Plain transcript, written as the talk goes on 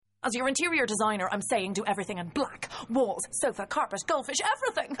As your interior designer, I'm saying do everything in black. Walls, sofa, carpet, goldfish,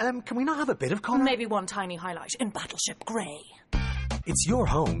 everything. Can we not have a bit of colour? Maybe one tiny highlight in Battleship Grey. It's your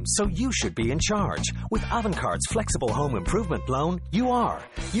home, so you should be in charge. With Avantcard's flexible home improvement loan, you are.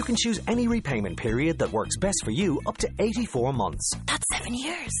 You can choose any repayment period that works best for you, up to 84 months. That's 7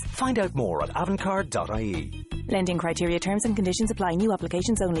 years. Find out more at avantcard.ie. Lending criteria, terms and conditions apply. New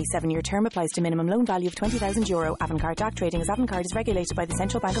applications only. 7-year term applies to minimum loan value of €20,000. Avantcard DAC trading as Avantcard is regulated by the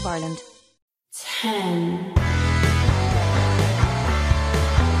Central Bank of Ireland. 10.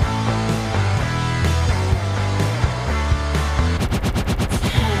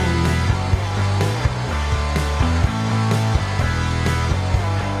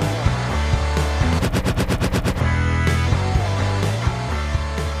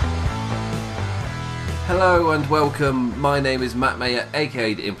 Hello and welcome, my name is Matt Mayer,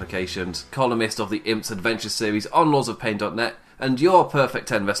 aka The Implications, columnist of the Imps Adventure series on lawsofpain.net, and your Perfect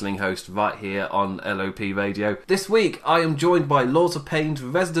 10 wrestling host right here on LOP Radio. This week I am joined by Laws of Pain's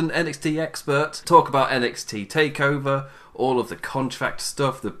resident NXT expert to talk about NXT TakeOver, all of the contract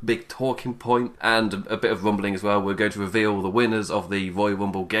stuff, the big talking point, and a bit of rumbling as well. We're going to reveal the winners of the Royal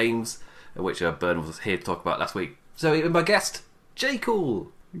Rumble games, which Byrne was here to talk about last week. So my guest, Jay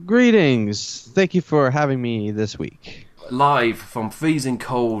Cool. Greetings. Thank you for having me this week. Live from freezing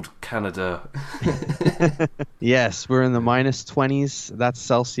cold Canada. Yes, we're in the minus 20s. That's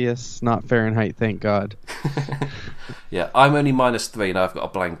Celsius, not Fahrenheit, thank God. Yeah, I'm only minus 3 and I've got a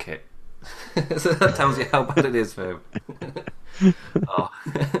blanket. So that tells you how bad it is for him.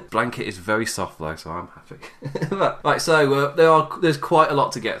 Blanket is very soft though, so I'm happy. Right, so there's quite a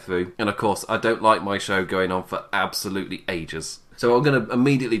lot to get through. And of course, I don't like my show going on for absolutely ages. So I'm going to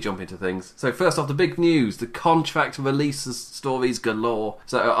immediately jump into things. So first off, the big news, the contract releases stories galore.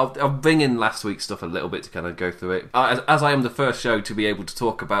 So I'll bring in last week's stuff a little bit to kind of go through it. As I am the first show to be able to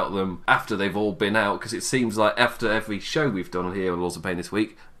talk about them after they've all been out, because it seems like after every show we've done here on Laws of Pain this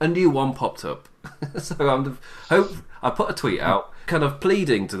week, a new one popped up. So I put a tweet out kind of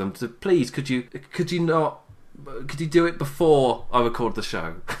pleading to them to please, could you do it before I record the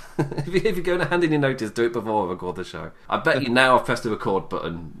show? If you're going to hand in your notice, do it before I record the show. I bet you now I've pressed the record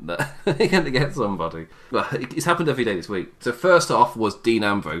button that you're going to get somebody. Well, it's happened every day this week. So first off was Dean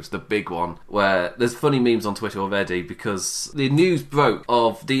Ambrose, the big one, where there's funny memes on Twitter already because the news broke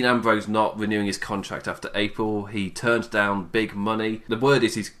of Dean Ambrose not renewing his contract after April. He turned down big money. The word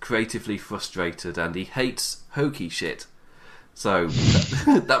is he's creatively frustrated and he hates hokey shit. So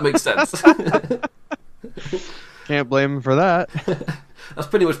that makes sense. Can't blame him for that. That's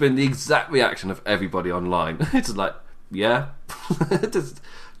pretty much been the exact reaction of everybody online. It's like, yeah, just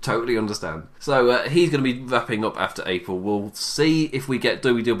totally understand. So he's going to be wrapping up after April. We'll see if we get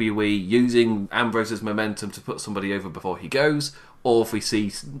WWE using Ambrose's momentum to put somebody over before he goes, or if we see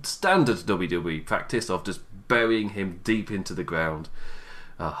standard WWE practice of just burying him deep into the ground.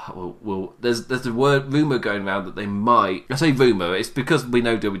 There's a rumour going around that they might... I say rumour, it's because we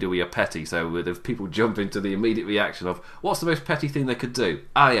know WWE are petty, so if people jump into the immediate reaction of, what's the most petty thing they could do?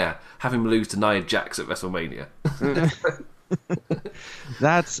 Yeah, have him lose to Nia Jax at WrestleMania.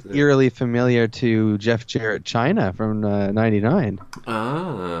 That's eerily familiar to Jeff Jarrett China from 99.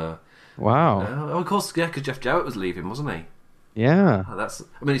 Ah. Wow. Of course, yeah, because Jeff Jarrett was leaving, wasn't he? Yeah.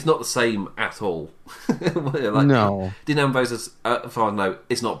 It's not the same at all. No. Dean Ambrose is, as far as I know,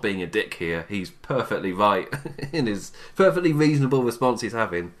 is not being a dick here. He's perfectly right in his perfectly reasonable response he's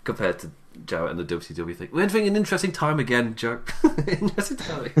having compared to Jarrett and the WWE thing. We're entering an interesting time again, Joe. Interesting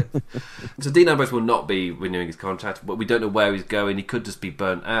time. So Dean Ambrose will not be renewing his contract, but we don't know where he's going. He could just be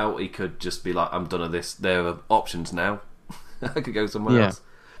burnt out. He could just be like, I'm done with this. There are options now. I could go somewhere else.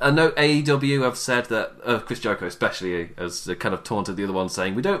 I know AEW have said that, Chris Jericho especially, has kind of taunted the other one,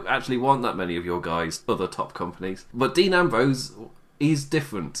 saying, we don't actually want that many of your guys, other top companies. But Dean Ambrose, he's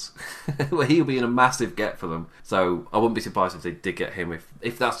different. He'll be in a massive get for them. So I wouldn't be surprised if they did get him,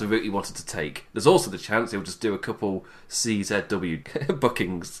 if that's the route he wanted to take. There's also the chance he'll just do a couple CZW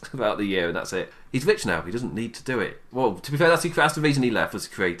bookings throughout the year, and that's it. He's rich now, he doesn't need to do it. Well, to be fair, that's the reason he left, was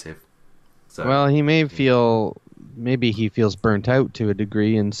creative. So, well, he may feel... Maybe he feels burnt out to a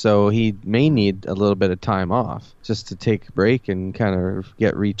degree, and so he may need a little bit of time off just to take a break and kind of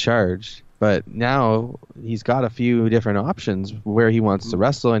get recharged. But now he's got a few different options where he wants to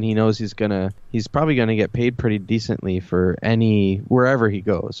wrestle, and he knows he's probably gonna get paid pretty decently for wherever he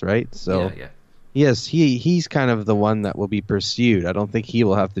goes, right? So yeah. Yes, he's kind of the one that will be pursued. I don't think he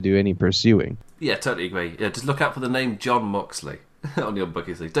will have to do any pursuing. Yeah, totally agree. Yeah, just look out for the name John Moxley on your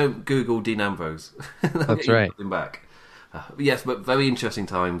bucket list. Don't Google Dean Ambrose. That's right. Back. Yes, but very interesting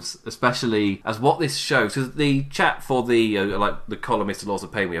times, especially as what this shows. Because the chat for the the columnist Laws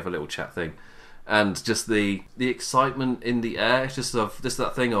of Pain, we have a little chat thing, and just the excitement in the air. It's just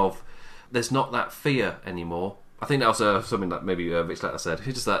that thing of there's not that fear anymore. I think that was something that maybe Rich Letter said.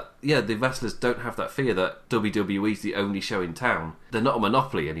 It's just that the wrestlers don't have that fear that WWE's the only show in town. They're not a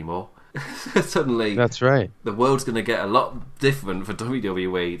monopoly anymore. Suddenly, that's right. The world's going to get a lot different for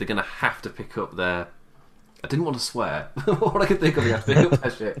WWE. They're going to have to pick up their. I didn't want to swear. All I could think of is pick up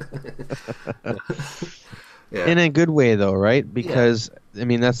that shit. Yeah. In a good way, though, right? Because, I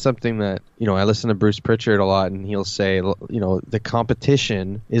mean, that's something that, I listen to Bruce Pritchard a lot, and he'll say, the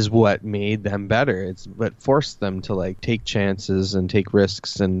competition is what made them better. It's what forced them to, take chances and take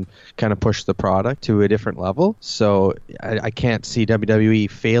risks and kind of push the product to a different level. So I can't see WWE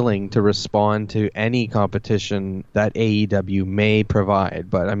failing to respond to any competition that AEW may provide.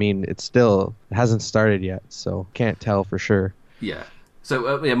 But, I mean, it hasn't started yet, so can't tell for sure. Yeah.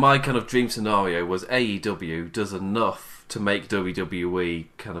 So, my kind of dream scenario was AEW does enough to make WWE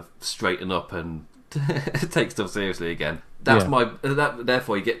kind of straighten up and take stuff seriously again.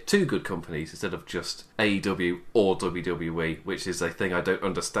 Therefore, you get two good companies instead of just AEW or WWE, which is a thing I don't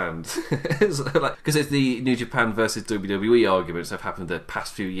understand. Because it's the New Japan versus WWE arguments that have happened the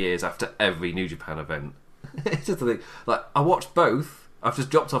past few years after every New Japan event. It's just the thing. I watched both. I've just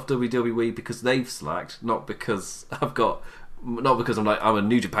dropped off WWE because they've slacked, not because I'm I'm a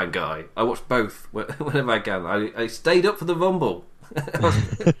New Japan guy. I watch both whenever I can. I stayed up for the Rumble.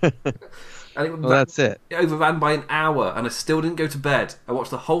 And that's it. It overran by an hour, and I still didn't go to bed. I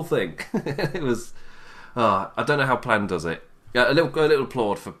watched the whole thing. It was. I don't know how Plan does it. Yeah, a little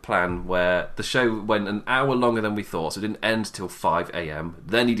applaud for Plan, where the show went an hour longer than we thought, so it didn't end till 5 a.m.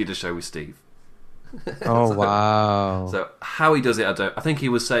 Then he did a show with Steve. Oh, wow. So how he does it, I think he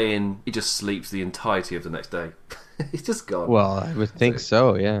was saying he just sleeps the entirety of the next day. He's just gone. Well, I would think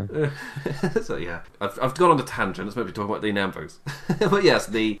so, yeah. So yeah, I've gone on a tangent. Let's maybe talk about Dean Ambrose. But yes,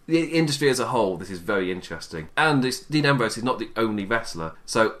 the industry as a whole, this is very interesting. And Dean Ambrose is not the only wrestler.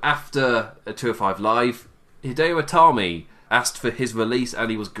 So after 205 Live, Hideo Itami asked for his release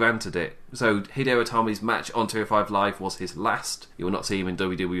and he was granted it. So Hideo Itami's match on 205 Live was his last. You will not see him in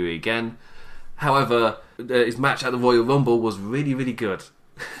WWE again. However, his match at the Royal Rumble was really, really good.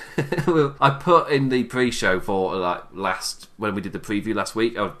 I put in the pre-show for when we did the preview last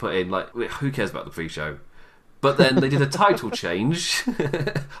week, I would put in who cares about the pre-show? But then they did a title change.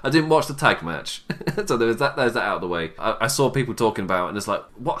 I didn't watch the tag match, so there's that out of the way. I saw people talking about it, and it's like,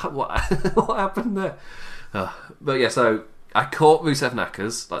 what what happened there? But yeah, so I caught Rusev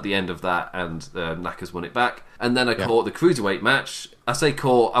Knackers at the end of that, and Knackers won it back. And then I caught the Cruiserweight match. I say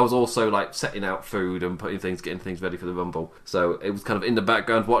caught, I was also setting out food and getting things ready for the Rumble. So it was kind of in the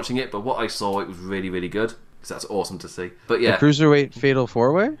background watching it, but what I saw, it was really, really good. So that's awesome to see. But yeah. The Cruiserweight Fatal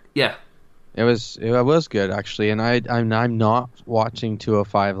 4-Way? Yeah. It was good, actually. And I'm not watching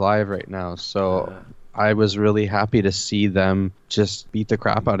 205 Live right now, so I was really happy to see them just beat the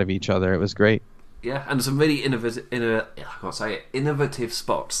crap out of each other. It was great. Yeah, and some really innovative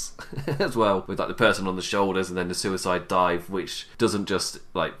spots as well, with the person on the shoulders and then the suicide dive, which doesn't just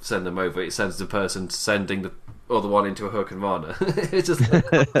send them over; it sends the person sending the other one into a Hurricane Rana. It's just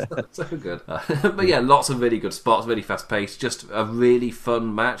so good. But yeah, lots of really good spots, really fast paced, just a really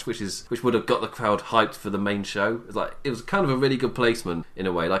fun match, which would have got the crowd hyped for the main show. It was kind of a really good placement in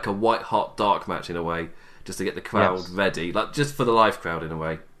a way, like a white hot dark match in a way, just to get the crowd ready, just for the live crowd in a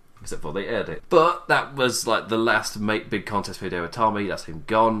way. Except for they aired it. But that was the last big contest for Hideo Itami. That's him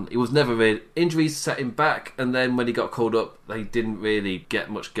gone. It was never really... Injuries set him back, and then when he got called up, they didn't really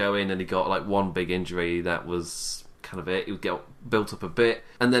get much going, and he got one big injury. That was kind of it. He would get built up a bit.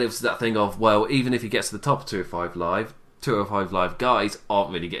 And then it was that thing of, well, even if he gets to the top of 205 Live, 205 Live guys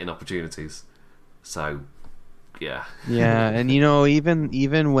aren't really getting opportunities. So, yeah. Yeah, and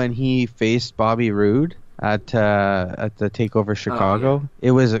even when he faced Bobby Roode at the TakeOver Chicago,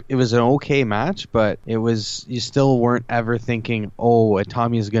 it was an okay match, but you still weren't ever thinking,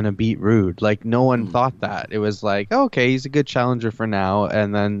 Itami's gonna beat Roode. No one thought that. It was okay, he's a good challenger for now,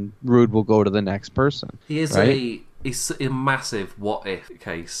 and then Roode will go to the next person. He is It's a massive what-if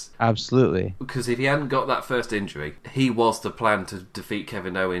case. Absolutely. Because if he hadn't got that first injury, he was the plan to defeat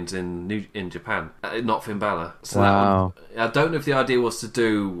Kevin Owens in Japan, not Finn Balor. So wow. I don't know if the idea was to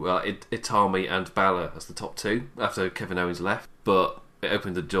do Itami and Balor as the top two after Kevin Owens left, but it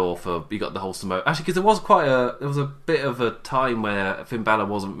opened the door for you got the whole Samoa. Actually, because there was a bit of a time where Finn Balor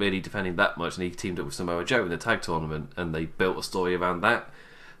wasn't really defending that much, and he teamed up with Samoa Joe in the tag tournament, and they built a story around that.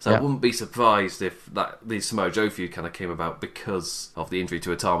 So I wouldn't be surprised if the Samoa Joe feud kind of came about because of the injury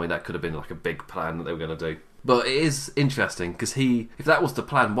to Itami. That could have been a big plan that they were going to do. But it is interesting because if that was the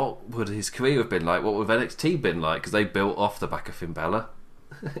plan, what would his career have been like? What would NXT been like? Because they built off the back of Finn Balor.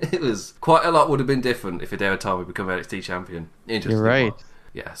 It was quite a lot would have been different if Hideo Itami become NXT champion. Interesting. You're right.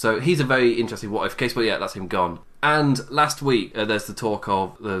 Yeah, so he's a very interesting what if case, but yeah, that's him gone. And last week, there's the talk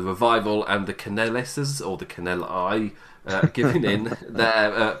of the Revival and the Canellises, or the Canelli, giving in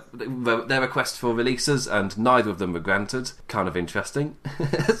their request for releases, and neither of them were granted. Kind of interesting.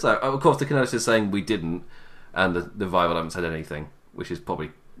 So, of course, the Canellis is saying we didn't, and the Revival haven't said anything, which is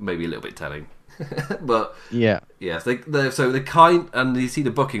probably maybe a little bit telling. But yeah, so the kind, and you see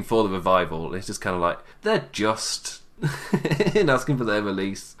the booking for the Revival, and it's just kind of like they're just asking for their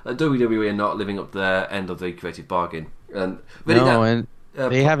release. WWE are not living up to their end of the creative bargain, and really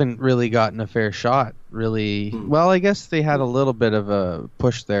they haven't really gotten a fair shot. Really, well, I guess they had a little bit of a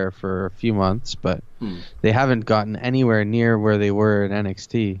push there for a few months, but they haven't gotten anywhere near where they were in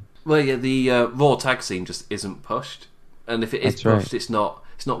NXT. Well, yeah, the Raw tag scene just isn't pushed, and if it is pushed, it's not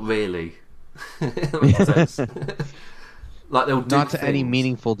really. Like they'll do not to things. Any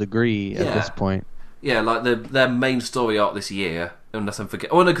meaningful degree at this point. Yeah, like their main story arc this year, unless I'm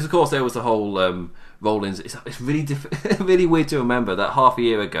forgetting. Oh no, because of course there was the whole roll-ins. It's really really weird to remember that half a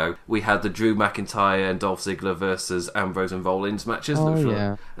year ago we had the Drew McIntyre and Dolph Ziggler versus Ambrose and Rollins matches,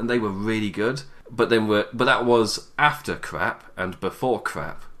 and they were really good. But that was after crap and before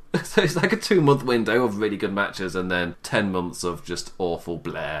crap. So it's like a 2-month window of really good matches, and then 10 months of just awful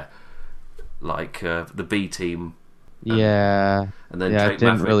Blair. Like the B team, and then Drake it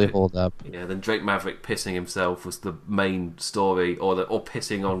didn't Maverick, really hold up. Yeah, then Drake Maverick pissing himself was the main story, or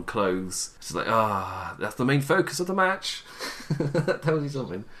pissing on clothes. It's like, that's the main focus of the match. That tells you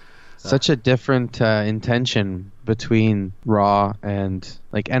something. Such a different intention between Raw and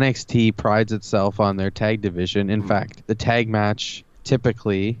like NXT prides itself on their tag division. In fact, the tag match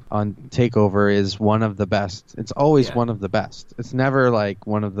typically on TakeOver is one of the best. It's always one of the best. It's never like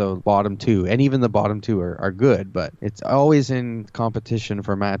one of the bottom two, and even the bottom two are good, but it's always in competition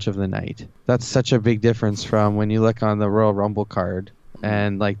for match of the night. That's such a big difference from when you look on the Royal Rumble card,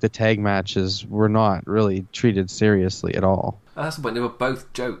 and like the tag matches were not really treated seriously at all. That's the point. They were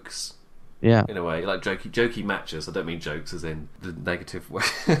both jokes. Yeah. In a way, like jokey matches. I don't mean jokes as in the negative way.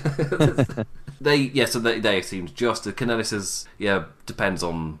 They seemed just the Canellis depends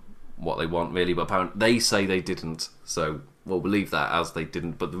on what they want really, but apparently they say they didn't, so we'll believe that as they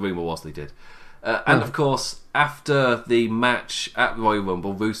didn't, but the rumour was they did. And of course, after the match at Royal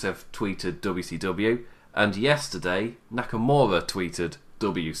Rumble, Rusev tweeted WCW, and yesterday Nakamura tweeted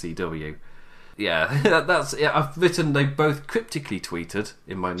WCW. Yeah, that's. Yeah, I've written they both cryptically tweeted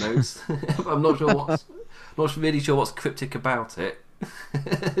in my notes. I'm not really sure what's cryptic about it.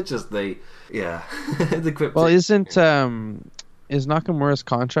 Just the cryptic. Well, is Nakamura's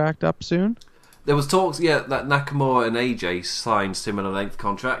contract up soon? There was talks, that Nakamura and AJ signed similar length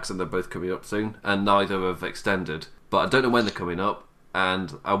contracts, and they're both coming up soon, and neither have extended. But I don't know when they're coming up,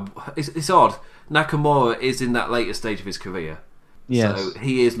 and it's odd. Nakamura is in that later stage of his career. Yes. So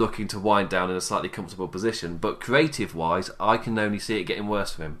he is looking to wind down in a slightly comfortable position, but creative-wise, I can only see it getting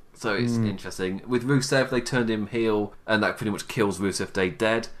worse for him. So it's interesting. With Rusev, they turned him heel, and that pretty much kills Rusev Day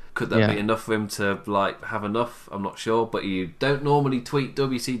dead. Could that be enough for him to have enough? I'm not sure, but you don't normally tweet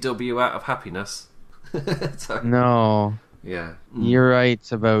WCW out of happiness. No. Yeah, you're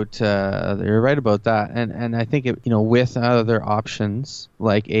right about that, and I think with other options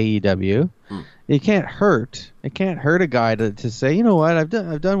like AEW, it can't hurt a guy to say, you know what, I've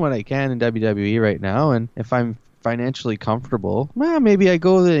done what I can in WWE right now, and if I'm financially comfortable, maybe I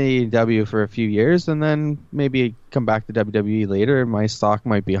go to AEW for a few years and then maybe come back to WWE later, and my stock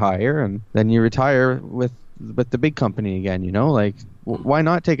might be higher, and then you retire with the big company again. Why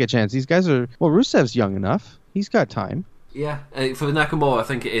not take a chance? These guys Rusev's young enough, he's got time. Yeah, for Nakamura, I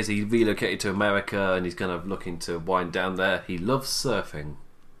think it is. He relocated to America and he's kind of looking to wind down there. He loves surfing.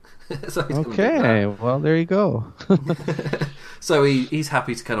 So okay, well, there you go. So he's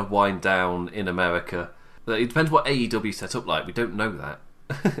happy to kind of wind down in America. It depends what AEW set up like. We don't know that.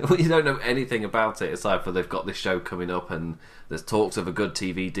 We don't know anything about it aside from they've got this show coming up and there's talks of a good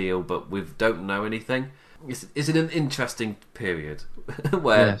TV deal, but we don't know anything. It's in an interesting period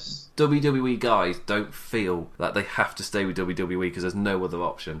where WWE guys don't feel like they have to stay with WWE because there's no other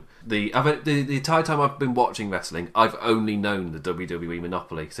option. The entire time I've been watching wrestling, I've only known the WWE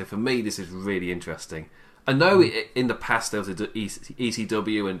monopoly. So for me, this is really interesting. I know in the past there was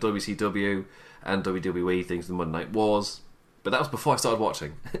ECW and WCW and WWE things, the Monday Night Wars, but that was before I started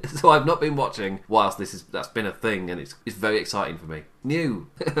watching. So I've not been watching whilst that's been a thing, and it's very exciting for me. New,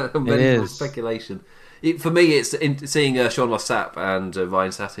 I'm ready for speculation. For me, it's seeing Sean Ross Sapp and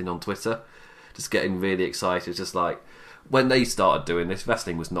Ryan Satin on Twitter. just getting really excited. It's just like, when they started doing this,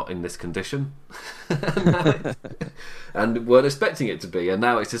 wrestling was not in this condition. And weren't expecting it to be. And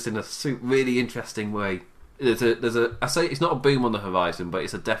now it's just in a really interesting way. I say it's not a boom on the horizon, but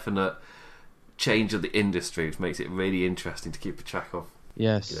it's a definite change of the industry, which makes it really interesting to keep a track of.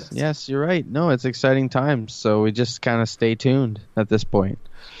 Yes, you're right. No, it's exciting times, so we just kind of stay tuned at this point.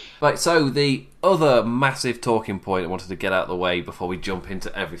 Right, so the other massive talking point I wanted to get out of the way before we jump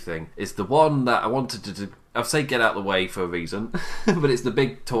into everything is the one that I wanted to I'll say get out of the way for a reason, but it's the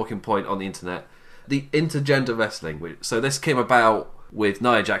big talking point on the internet, the intergender wrestling. So this came about with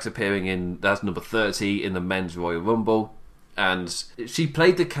Nia Jax appearing as number 30 in the Men's Royal Rumble, and she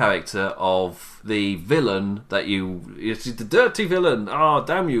played the character of the villain she's the dirty villain,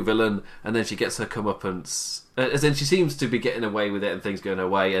 damn you villain, and then she gets her comeuppance, as in she seems to be getting away with it and things going her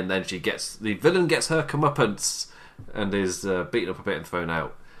way, and then the villain gets her comeuppance and is beaten up a bit and thrown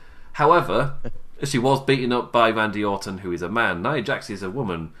out. However, she was beaten up by Randy Orton, who is a man. Nia Jax is a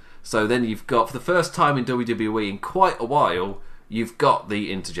woman. So then you've got, for the first time in WWE in quite a while, you've got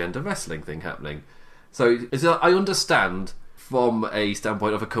the intergender wrestling thing happening. So I understand from a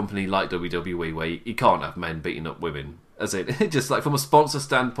standpoint of a company like WWE where you can't have men beating up women. As in, just like from a sponsor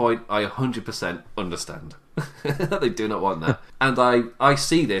standpoint, I 100% understand. They do not want that. And I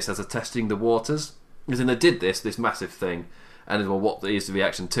see this as a testing the waters. As in, they did this massive thing, and well, what is the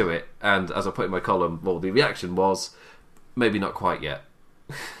reaction to it? And as I put in my column, well, the reaction was maybe not quite yet.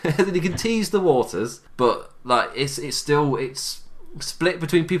 You can tease the waters, but like it's split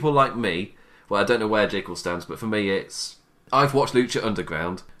between people like me. Well, I don't know where Jekyll stands, but for me, I've watched Lucha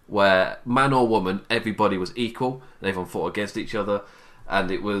Underground, where man or woman, everybody was equal, and everyone fought against each other, and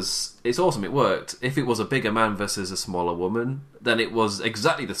it's awesome. It worked. If it was a bigger man versus a smaller woman, then it was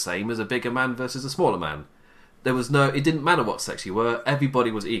exactly the same as a bigger man versus a smaller man. It didn't matter what sex you were,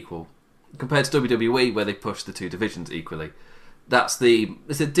 everybody was equal. Compared to WWE, where they pushed the two divisions equally. It's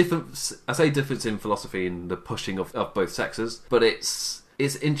a difference in philosophy in the pushing of both sexes, but it's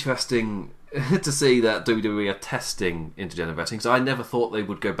interesting to see that WWE are testing intergender wrestling, because I never thought they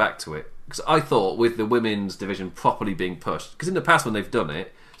would go back to it. Because I thought with the women's division properly being pushed, because in the past when they've done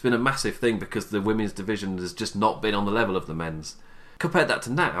it, it's been a massive thing because the women's division has just not been on the level of the men's. Compare that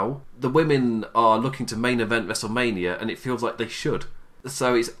to now, the women are looking to main event WrestleMania, and it feels like they should.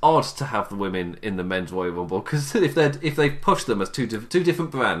 So it's odd to have the women in the Men's Royal Rumble, because if they push them as two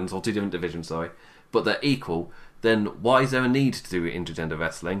different brands, or two different divisions, but they're equal, then why is there a need to do intergender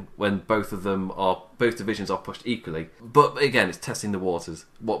wrestling when both divisions are pushed equally? But again, it's testing the waters.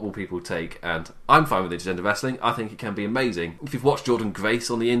 What will people take? And I'm fine with intergender wrestling. I think it can be amazing. If you've watched Jordynne Grace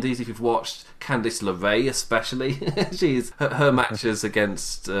on the Indies, if you've watched Candice LeRae especially, her matches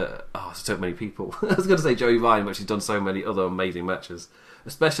against so many people. I was going to say Joey Ryan, but she's done so many other amazing matches,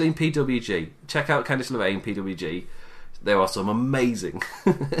 especially in PWG. Check out Candice LeRae in PWG. There are some amazing.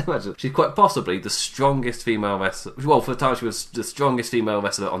 She's quite possibly the strongest female wrestler. Well, for the time she was the strongest female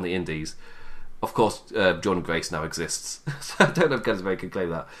wrestler on the Indies. Of course, Jordynne Grace now exists, so I don't know if Candice LeRae can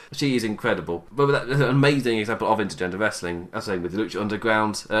claim that. She is incredible. But that's an amazing example of intergender wrestling. I was saying with Lucha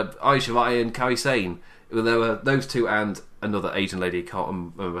Underground, Aisha Rai and Kairi Sane. There were those two and another Asian lady. Can't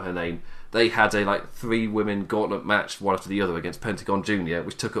remember her name. They had a 3-women gauntlet match, one after the other, against Pentagon Jr.,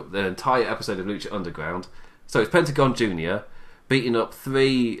 which took up the entire episode of Lucha Underground. So it's Pentagon Jr. beating up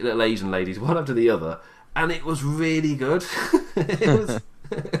 3 little Asian ladies, one after the other, and it was really good. It was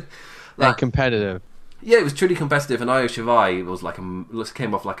and competitive. Yeah, it was truly competitive, and Io Shirai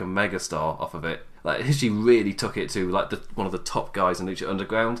came off like a megastar off of it. She really took it to one of the top guys in Lucha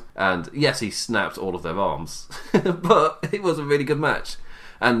Underground, and yes, he snapped all of their arms, but it was a really good match,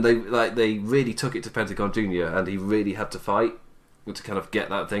 and they really took it to Pentagon Jr. and he really had to fight to kind of get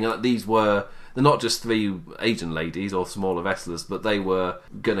that thing. They're not just 3 Asian ladies or smaller wrestlers, but they were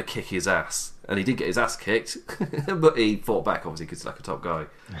gonna kick his ass, and he did get his ass kicked, but he fought back obviously because he's like a top guy.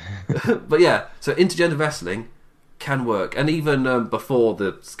 But yeah, so intergender wrestling can work, and even before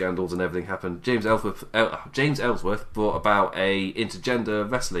the scandals and everything happened, James Ellsworth brought about a intergender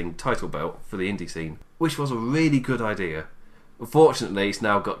wrestling title belt for the indie scene, which was a really good idea. Unfortunately, it's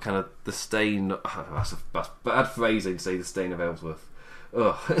now got kind of the stain. That's bad phrasing to say the stain of Ellsworth.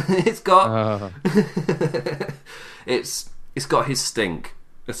 Ugh. It's got it's got his stink,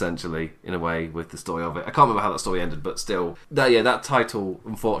 essentially, in a way, with the story of it. I can't remember how that story ended, but still, that title,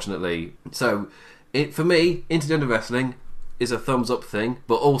 unfortunately. So, for me, intergender wrestling is a thumbs up thing,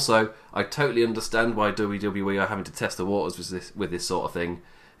 but also I totally understand why WWE are having to test the waters with this sort of thing,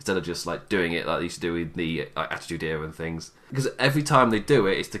 instead of just doing it like they used to do with the Attitude Era and things. Because every time they do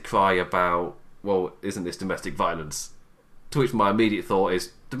it, it's to cry about, well, isn't this domestic violence? To which my immediate thought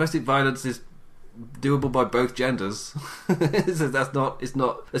is, domestic violence is doable by both genders. So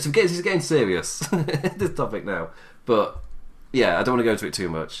it's getting serious, this topic now. But yeah, I don't want to go into it too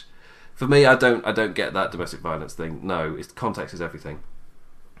much. For me, I don't get that domestic violence thing. No, context is everything.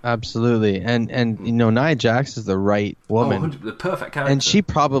 Absolutely, and Nia Jax is the right woman, the perfect character, and she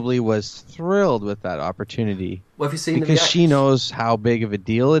probably was thrilled with that opportunity. Well, have you seen because she knows how big of a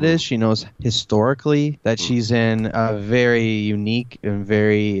deal it is. She knows historically that she's in a very unique and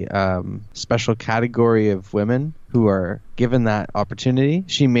very special category of women who are given that opportunity.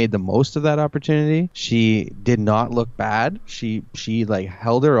 She made the most of that opportunity. She did not look bad. She like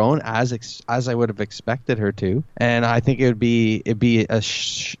held her own as I would have expected her to. And I think it'd be a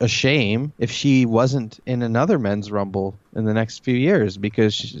shame if she wasn't in another men's rumble in the next few years,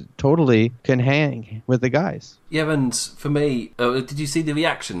 because she totally can hang with the guys. Yeah, and for me, did you see the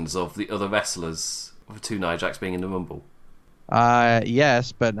reactions of the other wrestlers to Nia Jax being in the rumble?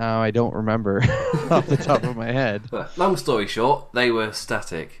 Yes, but now I don't remember off the top of my head. Long story short, they were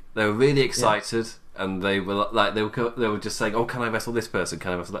ecstatic. They were really excited, and they were like they were just saying, "Oh, can I wrestle this person?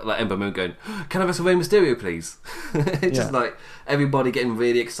 Can I wrestle that?" Like Ember Moon going, "Can I wrestle Rey Mysterio, please?" Just like everybody getting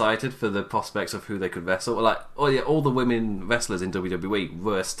really excited for the prospects of who they could wrestle. Like, all the women wrestlers in WWE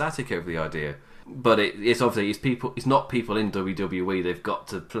were ecstatic over the idea. But it's obviously it's not people in WWE they've got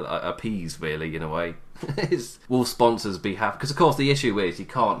to appease, really, in a way. Will sponsors be happy? Because of course the issue is you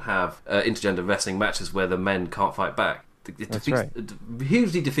can't have intergender wrestling matches where the men can't fight back. It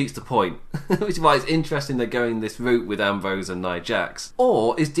hugely defeats the point. Which is why it's interesting they're going this route with Ambrose and Nia Jax.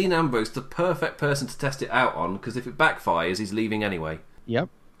 Or is Dean Ambrose the perfect person to test it out on? Because if it backfires, he's leaving anyway. Yep.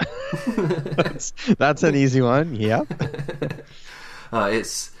 that's an easy one. Yep.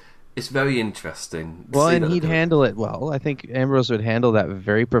 It's very interesting. Well, and he'd handle it well. I think Ambrose would handle that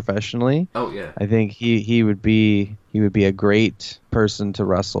very professionally. Oh yeah. I think he would be a great person to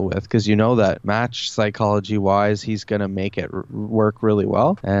wrestle with, because that match psychology wise, he's gonna make it work really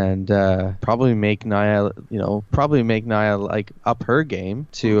well, and probably make Nia like up her game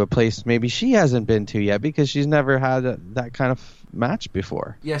to a place maybe she hasn't been to yet, because she's never had that kind of match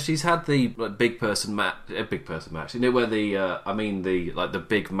before. Yeah, she's had the big person match, where the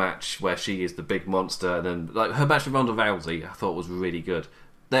big match where she is the big monster, and then like her match with Ronda Rousey, I thought was really good.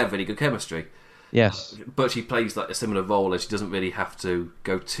 They have really good chemistry. Yes, but she plays like a similar role, and she doesn't really have to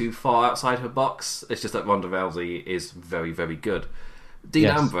go too far outside her box. It's just that Ronda Rousey is very, very good. Dean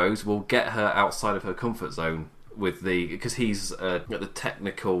Ambrose will get her outside of her comfort zone because he's the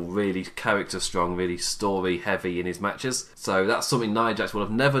technical, really character strong, really story heavy in his matches. So that's something Nia Jax will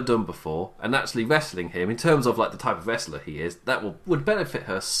have never done before. And actually wrestling him, in terms of like the type of wrestler he is, that would benefit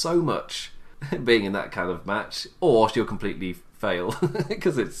her so much being in that kind of match. Or she'll completely fail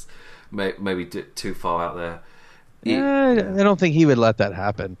because it's maybe too far out there. I don't think he would let that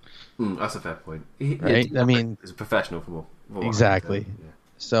happen. That's a fair point. Right? I mean, he's a professional for more exactly.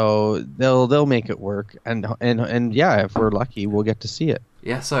 So they'll make it work, and yeah, if we're lucky, we'll get to see it.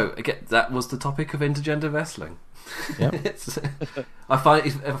 Yeah. So again, that was the topic of intergender wrestling. Yep. I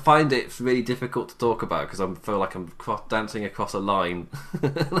find it really difficult to talk about because I feel like I'm dancing across a line.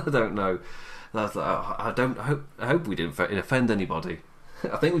 I don't know. I hope we didn't offend anybody.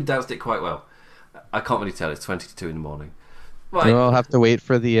 I think we danced it quite well. I can't really tell. It's 20 to 2 in the morning. Right. We'll have to wait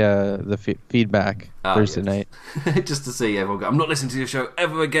for the feedback Thursday night. Just to see everyone go, I'm not listening to your show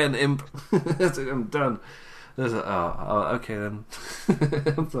ever again, imp. I'm done. Okay then.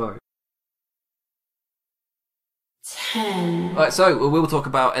 I'm sorry. 10. Right, so we'll talk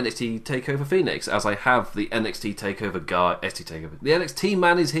about NXT TakeOver Phoenix, as I have the NXT TakeOver guy. The NXT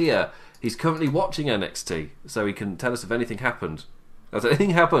man is here. He's currently watching NXT, so he can tell us if anything happened. Has anything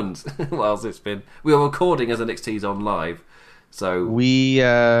happened whilst it's been? We are recording as NXT's on live, so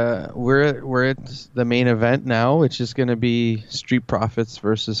we're at the main event now, which is going to be Street Profits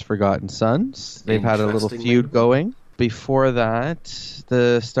versus Forgotten Sons. They've had a little feud going. Before that,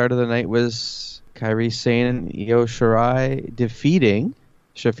 the start of the night was Kairi Sane and Io Shirai defeating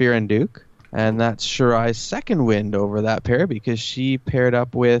Shafir and Duke, and that's Shirai's second win over that pair, because she paired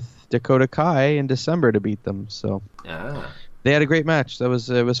up with Dakota Kai in December to beat them. So. They had a great match. It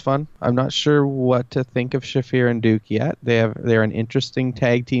was fun. I'm not sure what to think of Shafir and Duke yet. They're an interesting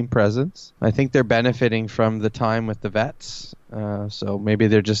tag team presence. I think they're benefiting from the time with the vets. So maybe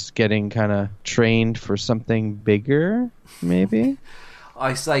they're just getting kind of trained for something bigger, maybe?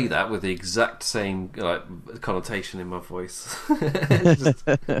 I say that with the exact same connotation in my voice. Don't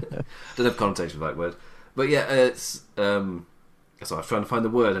have connotation with that word. But yeah, it's... So I was trying to find the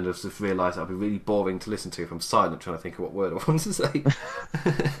word and just realised that'd be really boring to listen to if I'm silent trying to think of what word I want to say.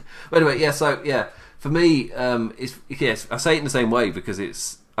 But anyway, for me, I say it in the same way because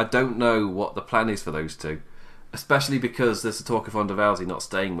I don't know what the plan is for those two. Especially because there's a talk of Ronda Rousey not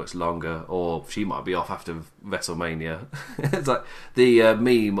staying much longer, or she might be off after WrestleMania. It's like the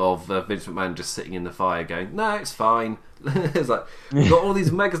meme of Vince McMahon just sitting in the fire going, "No, it's fine." It's like, we've got all these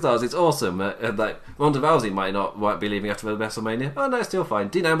megastars, it's awesome. And like Ronda Rousey might be leaving after WrestleMania. Oh no, it's still fine.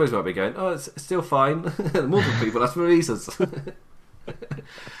 Dean Ambrose might be going, oh, it's still fine. Multiple people, that's for reasons.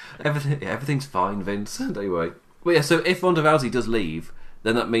 Everything's fine, Vince. Don't worry. But yeah, so if Ronda Rousey does leave,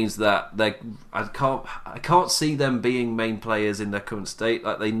 then that means that I can't see them being main players in their current state.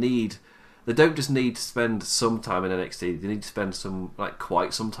 Like they don't just need to spend some time in NXT. They need to spend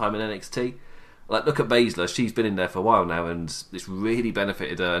quite some time in NXT. Like look at Baszler, she's been in there for a while now, and it's really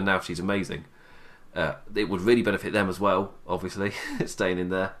benefited her. And now she's amazing. It would really benefit them as well, obviously, staying in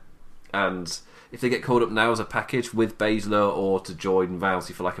there. And if they get called up now as a package with Baszler or to join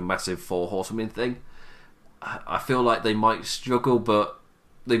Rousey for like a massive 4 horsewomen thing, I feel like they might struggle, but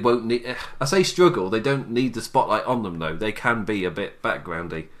they won't need. I say struggle. They don't need the spotlight on them though. They can be a bit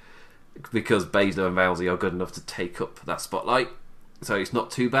backgroundy because Baszler and Rousey are good enough to take up that spotlight, so it's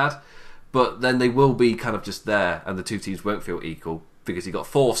not too bad. But then they will be kind of just there, and the two teams won't feel equal because you've got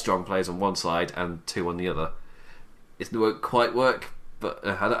 4 strong players on one side and 2 on the other. It won't quite work, but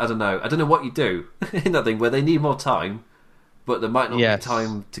I don't know. I don't know what you do in that thing where they need more time, but there might not be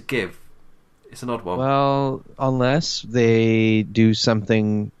time to give. It's an odd one. Well, unless they do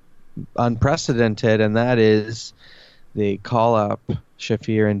something unprecedented, and that is they call up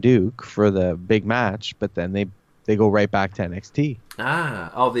Shafir and Duke for the big match, but then they go right back to NXT.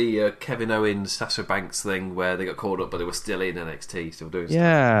 The Kevin Owens, Sasha Banks thing where they got called up, but they were still in NXT, still doing stuff.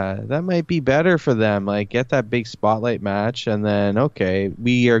 Yeah, that might be better for them. Like, get that big spotlight match, and then, okay,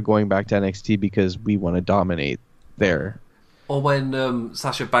 we are going back to NXT because we want to dominate there. Or when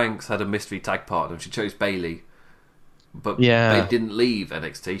Sasha Banks had a mystery tag partner, she chose Bayley, but Bayley didn't leave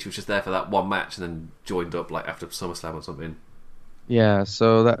NXT. She was just there for that one match and then joined up like after SummerSlam or something. Yeah,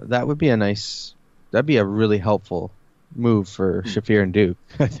 so that would be that'd be a really helpful move for Shafir and Duke,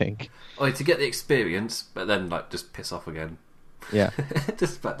 I think. Oh, to get the experience, but then like just piss off again. Yeah,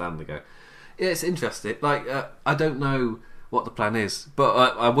 just back down to go. Yeah, it's interesting. Like I don't know what the plan is, but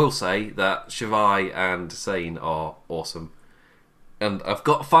I will say that Shirai and Sane are awesome. And I've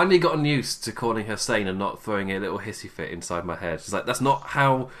finally gotten used to calling her Sane and not throwing a little hissy fit inside my head. It's like, that's not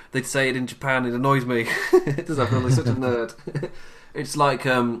how they'd say it in Japan. It annoys me. It does. I feel like such a nerd. It's like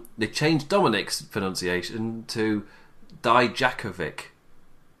they changed Dominic's pronunciation to Dijakovic.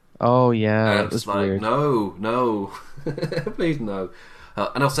 Oh, yeah. And it's like, weird. No. Please, no.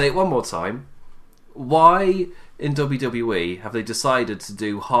 And I'll say it one more time. Why in WWE have they decided to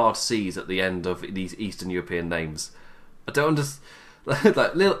do hard C's at the end of these Eastern European names? I don't understand.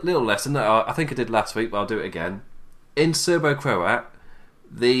 Like little lesson that I think I did last week, but I'll do it again. In Serbo-Croat,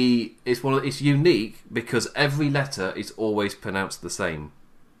 it's unique because every letter is always pronounced the same.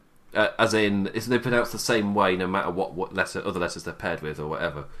 As in, they pronounce the same way no matter what other letters they're paired with or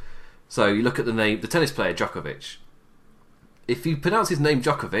whatever. So you look at the name, the tennis player Djokovic. If you pronounce his name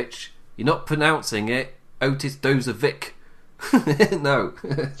Djokovic, you're not pronouncing it Otis Dozovic. No.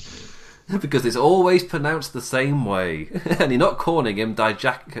 Because it's always pronounced the same way. And you're not calling him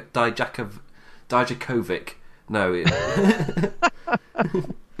Dijakovic. No.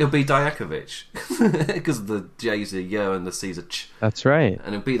 It'll be Dijakovic. Because the J's are Y and the C's are Ch. That's right.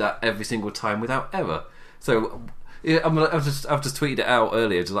 And it'll be that every single time without error. So I've just tweeted it out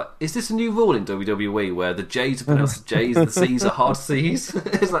earlier. Just like, is this a new rule in WWE where the J's are pronounced J's, the C's are hard C's?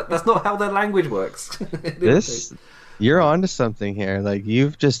 It's like, that's not how their language works. You're onto something here. Like,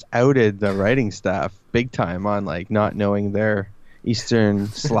 you've just outed the writing staff big time on like not knowing their Eastern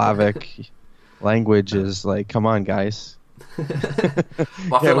Slavic languages. Like, come on, guys.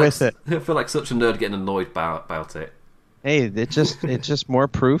 Well, I feel like such a nerd getting annoyed about it. Hey, it's just more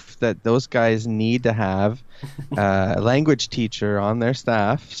proof that those guys need to have a language teacher on their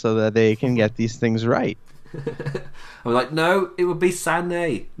staff so that they can get these things right. I'm like, no, it would be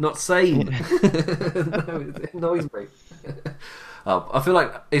Sane, not Sane. No, it annoys me. I feel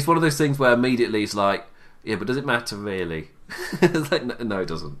like it's one of those things where immediately it's like, yeah, but does it matter really? It's like, no, it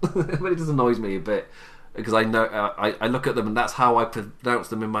doesn't. But it just annoys me a bit because I know I look at them and that's how I pronounce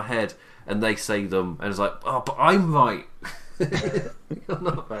them in my head, and they say them, and it's like, oh, but I'm right. You're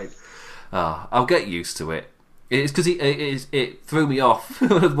not right. I'll get used to it. It's because it threw me off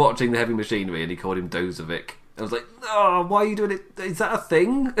watching the Heavy Machinery, and he called him Dozovic. I was like, oh, why are you doing it? Is that a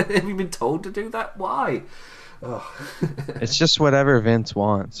thing? Have you been told to do that? Why? Oh. It's just whatever Vince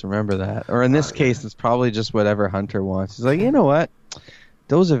wants. Remember that. Or in this case, it's probably just whatever Hunter wants. He's like, you know what?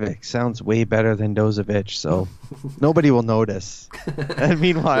 Dozovic sounds way better than Dozovich, so nobody will notice. And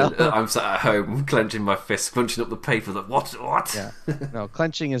meanwhile, I'm sat at home clenching my fists, crunching up the paper. That what? Yeah, no,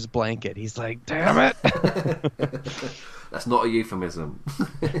 clenching his blanket. He's like, "Damn it!" That's not a euphemism.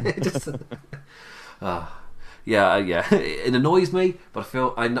 Yeah. It annoys me, but I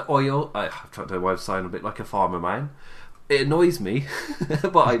feel I'm trying to know why I'm sounding a bit like a farmer man. It annoys me,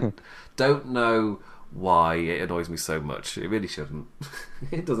 but I don't know why it annoys me so much. It really shouldn't.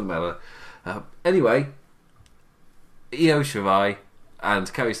 It doesn't matter. Anyway, Io Shirai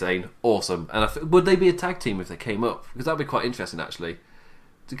and Kairi Sane, awesome. And would they be a tag team if they came up? Because that'd be quite interesting, actually.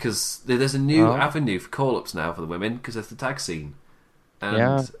 Because there's a new avenue for call-ups now for the women, because there's the tag scene.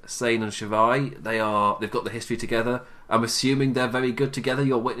 And Sane and Shirai, they've got the history together. I'm assuming they're very good together.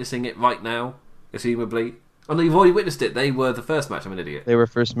 You're witnessing it right now, assumably. Oh no, you've already witnessed it. They were the first match. I'm an idiot. They were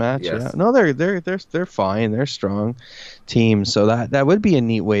first match. Yes. Yeah. No, they're fine. They're strong team. So that would be a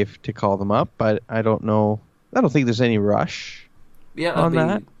neat way to call them up. But I don't know. I don't think there's any rush. Yeah, on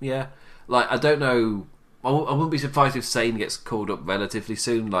that. Yeah, like I don't know. I wouldn't be surprised if Sane gets called up relatively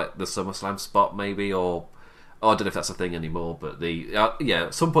soon, like the SummerSlam spot maybe, or I don't know if that's a thing anymore. But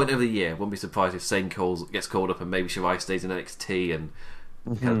at some point over the year, wouldn't be surprised if Sane gets called up and maybe Shirai stays in NXT and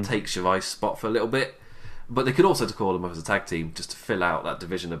kind of takes Shirai's spot for a little bit. But they could also call them up as a tag team just to fill out that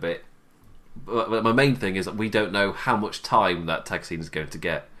division a bit. But my main thing is that we don't know how much time that tag scene is going to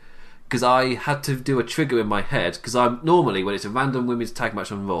get. Because I had to do a trigger in my head. Because I'm normally, when it's a random women's tag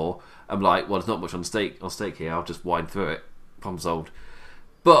match on Raw, I'm like, well, there's not much on stake here. I'll just wind through it. Problem solved.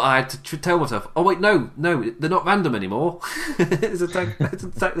 But I had to tell myself, oh wait, no, they're not random anymore. There's a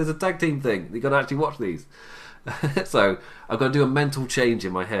tag team thing. You've got to actually watch these. So I've got to do a mental change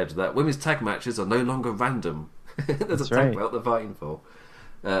in my head that women's tag matches are no longer random. There's a tag belt they're fighting for.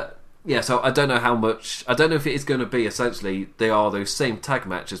 So I don't know how much. I don't know if it is going to be essentially they are those same tag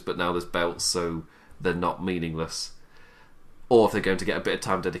matches, but now there's belts, so they're not meaningless. Or if they're going to get a bit of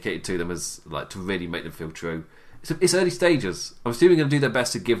time dedicated to them as like to really make them feel true. It's early stages. I'm assuming they're going to do their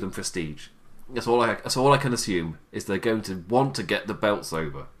best to give them prestige. That's all I can assume is they're going to want to get the belts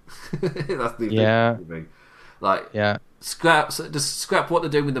over. That's the thing. Scrap what they're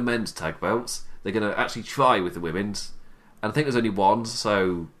doing with the men's tag belts. They're going to actually try with the women's, and I think there's only one,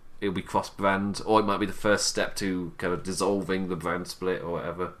 so it'll be cross-brand, or it might be the first step to kind of dissolving the brand split or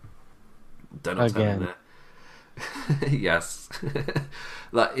whatever. Don't know what's happening there. Yes.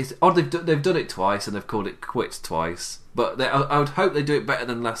 Like it's odd they've done it twice and they've called it quits twice, but I would hope they do it better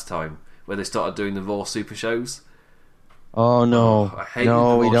than last time where they started doing the Raw Super shows. Oh no!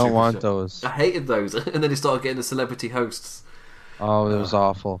 No, we don't want those. I hated those, and then they started getting the celebrity hosts. Oh, it was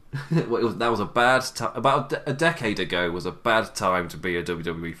awful. That was a bad time. About a decade ago was a bad time to be a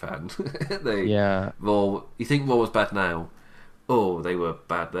WWE fan. Raw. You think Raw was bad now? Oh, they were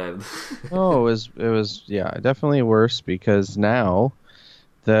bad then. Oh, it was definitely worse because now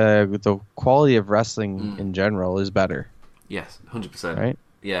the quality of wrestling in general is better. Yes, 100%. Right?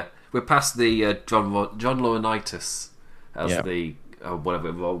 Yeah, we're past the John Laurinaitis as the whatever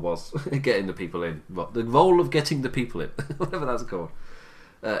the role was, getting the people in. The role of getting the people in, whatever that's called.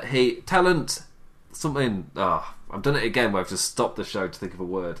 Talent something. I've done it again where I've just stopped the show to think of a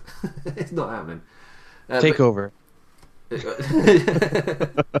word. It's not happening. Take over.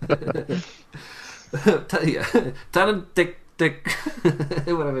 Talent dick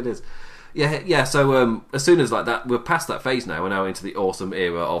whatever it is. So as soon as like that, we're past that phase now. We're now into the awesome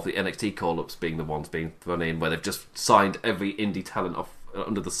era of the NXT call-ups being the ones being thrown in, where they've just signed every indie talent off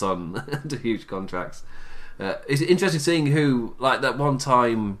under the sun to huge contracts. It's interesting seeing who, like that one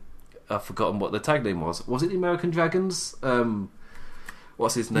time, I've forgotten what the tag name was. Was it the American Dragons?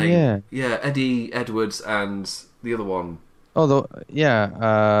 What's his name? Yeah, Eddie Edwards and the other one.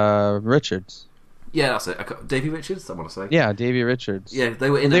 Richards. Yeah, that's it. Davey Richards, I want to say. Yeah, Davey Richards. Yeah, they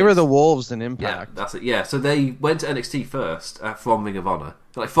were They were the Wolves in Impact. Yeah, that's it. Yeah, so they went to NXT first from Ring of Honor.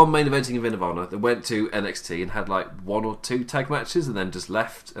 Like from main eventing in Ring of Honor, they went to NXT and had like one or two tag matches, and then just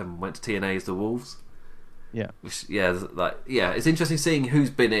left and went to TNA as the Wolves. Yeah. It's interesting seeing who's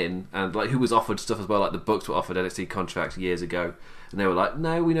been in and like who was offered stuff as well. Like the Bucks were offered NXT contracts years ago, and they were like,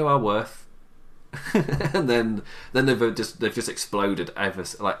 "No, we know our worth." And then they've just exploded.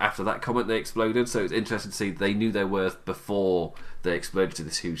 After that comment, they exploded. So it's interesting to see they knew their worth before they exploded to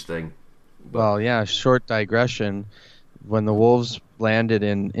this huge thing. Well, yeah. Short digression. When the Wolves landed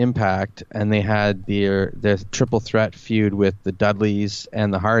in Impact and they had the triple threat feud with the Dudleys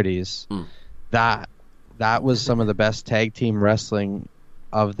and the Hardys, that was some of the best tag team wrestling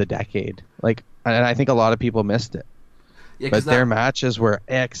of the decade. Like, and I think a lot of people missed it. Yeah, but their matches were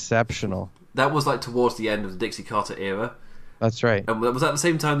exceptional. That was like towards the end of the Dixie Carter era, That's right. And was that the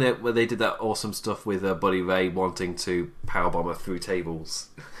same time where they did that awesome stuff with Buddy Ray wanting to powerbomb her through tables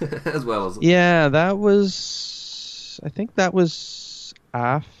as well as? Yeah, that was. I think that was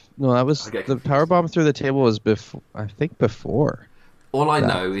No, that was the powerbomb through the table was before. I think before. All I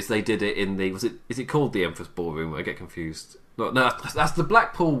know is they did it in the. Is it called the Empress Ballroom? I get confused. No, that's the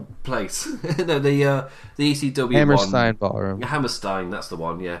Blackpool place. No, the ECW Hammerstein one. Ballroom. Hammerstein, that's the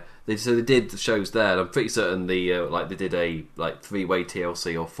one. Yeah, they did the shows there. And I'm pretty certain they did a three-way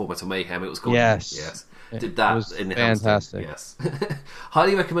TLC or Full Metal Mayhem. It was called. Yes. Did that it was in the fantastic. Hammerstein. Yes,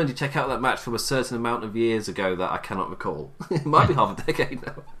 highly recommend you check out that match from a certain amount of years ago that I cannot recall. It might be half a decade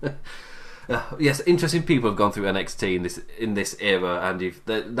now. Yes, interesting people have gone through NXT in this era,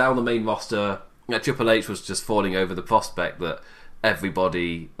 and now the main roster. Triple H was just falling over the prospect that every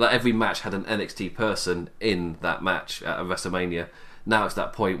match had an NXT person in that match at a WrestleMania. Now it's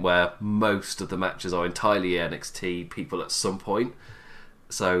that point where most of the matches are entirely NXT people at some point.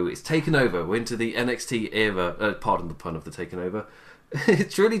 So it's taken over. We're into the NXT era. Pardon the pun of the taken over.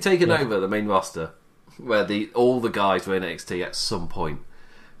 It's really taken over the main roster, where all the guys were in NXT at some point.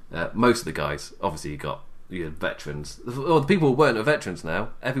 Most of the guys, obviously, you had veterans. Well, the people who weren't are veterans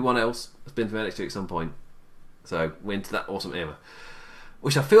now. Everyone else has been through NXT at some point. So we're into that awesome era,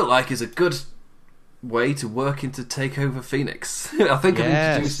 which I feel like is a good way to work into TakeOver Phoenix. I think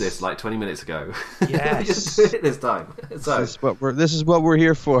I introduced this 20 minutes ago. Yes. Just do it this time. So This is what we're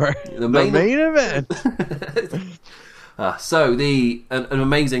here for. The main event. So an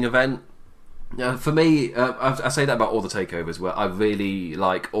amazing event. For me, I say that about all the takeovers, where I really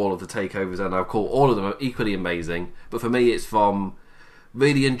like all of the takeovers, and I call all of them equally amazing. But for me, it's from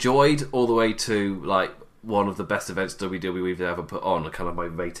really enjoyed all the way to one of the best events WWE've ever put on. Kind of my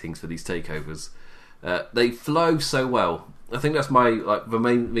ratings for these takeovers. They flow so well. I think that's the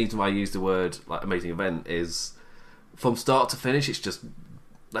main reason why I use the word amazing event is from start to finish. It's just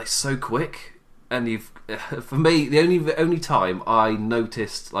so quick. And for me, the only time I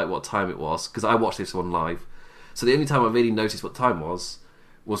noticed what time it was, because I watched this one live, so the only time I really noticed what time was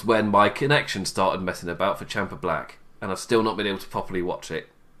when my connection started messing about for Ciampa Black, and I've still not been able to properly watch it.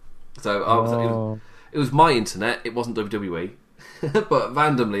 So it was my internet. It wasn't WWE, but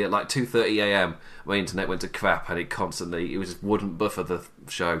randomly at 2:30 a.m. my internet went to crap, and it just wouldn't buffer the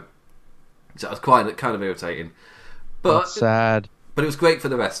show. So it was kind of irritating. But that's sad. But it was great for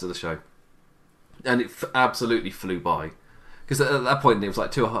the rest of the show. And it absolutely flew by, because at that point it was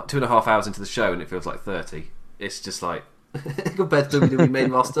 2.5 hours into the show, and it feels like 30. It's just compared to WWE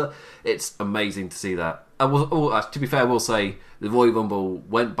main roster, it's amazing to see that. To be fair, I will say the Royal Rumble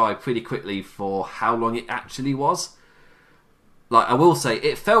went by pretty quickly for how long it actually was. I will say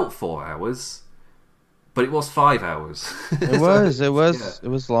it felt 4 hours, but it was 5 hours. It was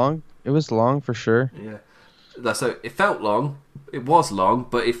long. It was long for sure. Yeah. So it felt long. It was long,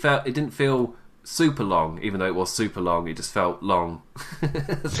 but it didn't feel super long, even though it was super long. It just felt long.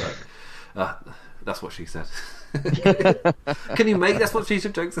 So that's what she said. Can you make that's what she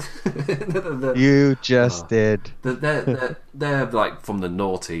said jokes? You just did. They're from the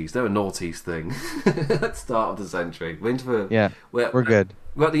noughties. They're a noughties thing. At the start of the century. We're good.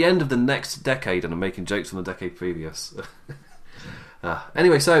 We're at the end of the next decade, and I'm making jokes from the decade previous.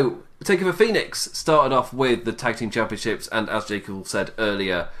 Anyway, so TakeOver Phoenix started off with the Tag Team Championships, and as Jacob said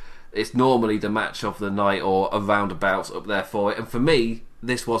earlier, it's normally the match of the night or a roundabout up there for it. And for me,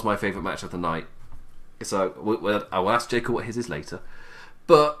 this was my favourite match of the night. So I will ask Jacob what his is later.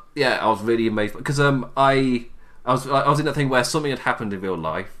 But yeah, I was really amazed because I was in that thing where something had happened in real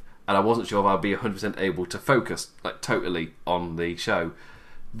life, and I wasn't sure if I'd be 100% able to focus totally on the show.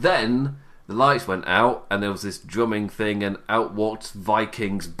 Then the lights went out, and there was this drumming thing, and out walked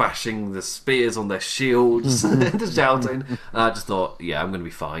Vikings bashing the spears on their shields and just shouting. And I just thought, yeah, I'm going to be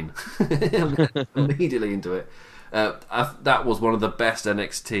fine. I'm immediately into it. That was one of the best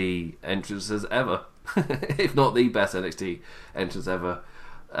NXT entrances ever, if not the best NXT entrance ever.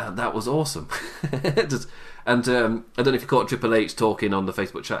 That was awesome. I don't know if you caught Triple H talking on the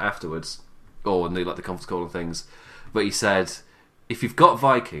Facebook chat afterwards, or in the conference call and things, but he said, if you've got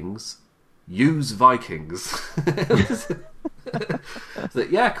Vikings, use Vikings. So,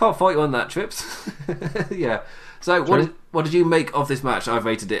 yeah, can't fight you on that, Trips. Yeah. So what did you make of this match? I've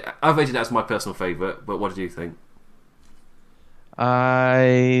rated it as my personal favourite, but what did you think?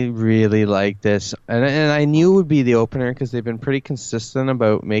 I really like this, and I knew it would be the opener because they've been pretty consistent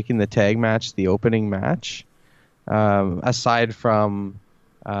about making the tag match the opening match. Aside from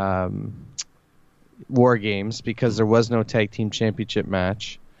War Games, because there was no tag team championship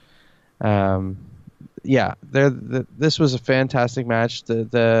match. This was a fantastic match.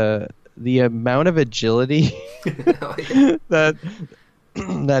 The the amount of agility that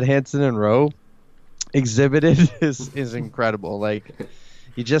Hanson and Rowe exhibited is incredible. Like,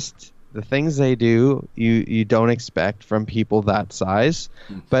 the things they do, you don't expect from people that size.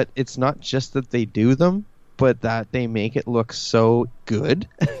 But it's not just that they do them, but that they make it look so good.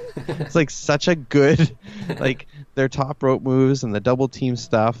 It's like such a good, like their top rope moves and the double team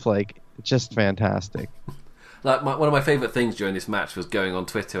stuff, like just fantastic. Like one of my favourite things during this match was going on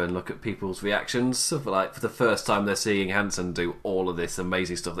Twitter and look at people's reactions of, like, for the first time they're seeing Hanson do all of this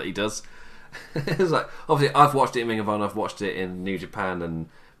amazing stuff that he does. It's like, obviously I've watched it in Ring of Honor, I've watched it in New Japan and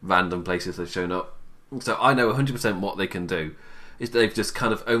random places they've shown up, so I know 100% what they can do. Is they've just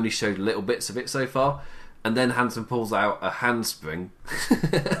kind of only showed little bits of it so far, and then Hanson pulls out a handspring.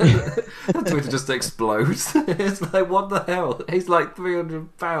 Twitter just explodes. It's like, what the hell? He's like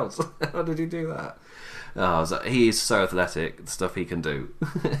 300 pounds. How did he do that? He is so athletic, the stuff he can do.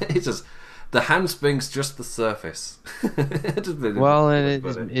 It's just, the handspring's just the surface. Well,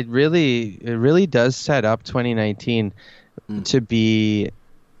 and it really does set up 2019 to be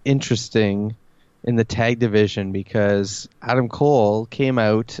interesting in the tag division, because Adam Cole came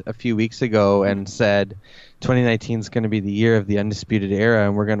out a few weeks ago and said 2019 is going to be the year of the Undisputed Era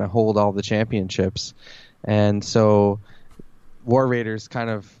and we're going to hold all the championships. And so War Raiders kind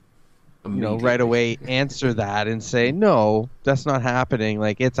of right away answer that and say, no, that's not happening.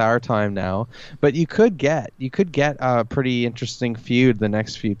 Like, it's our time now. But you could get a pretty interesting feud the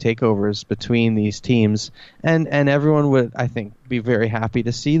next few takeovers between these teams, and everyone would, I think, be very happy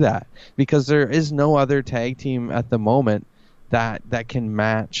to see that, because there is no other tag team at the moment that can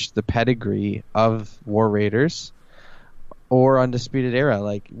match the pedigree of War Raiders or Undisputed Era.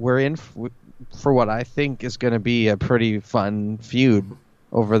 Like, we're in for what I think is going to be a pretty fun feud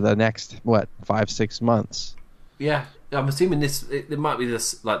over the next 5-6 months. Yeah, I'm assuming it might be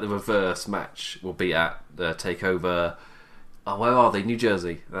this, like, the reverse match will be at the Takeover. Oh, where are they? New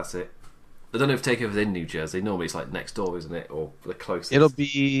Jersey. That's it. I don't know if Takeover's in New Jersey. Normally it's like next door, isn't it, or the closest? It'll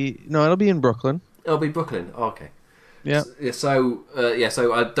be in Brooklyn. It'll be Brooklyn. Oh, okay. Yeah. So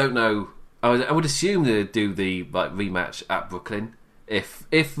I don't know. I would assume they'd do the, like, rematch at Brooklyn if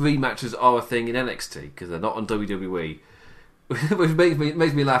rematches are a thing in NXT, because they're not on WWE. Which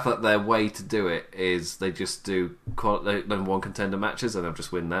makes me laugh that their way to do it is they just do number one contender matches and they'll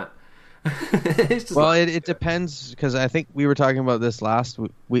just win that. It depends, because I think we were talking about this last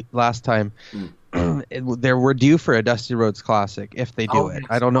time. We're due for a Dusty Rhodes Classic if they do it.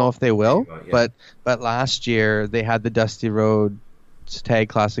 I don't know if they will, but last year they had the Dusty Rhodes Tag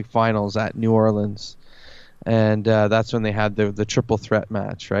Classic Finals at New Orleans, and that's when they had the triple threat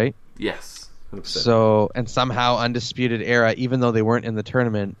match, right? Yes. 100%. So, and somehow Undisputed Era, even though they weren't in the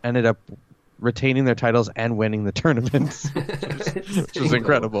tournament, ended up retaining their titles and winning the tournament, which was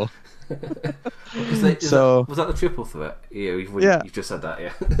incredible. Was that the triple threat? Yeah, you've just said that,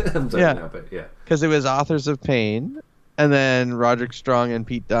 yeah. Because it was Authors of Pain, and then Roderick Strong and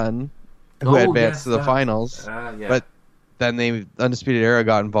Pete Dunne, who advanced to the finals. But then Undisputed Era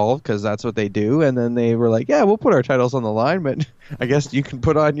got involved, because that's what they do, and then they were like, yeah, we'll put our titles on the line, but I guess you can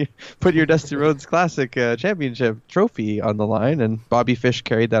put your Dusty Rhodes Classic championship trophy on the line, and Bobby Fish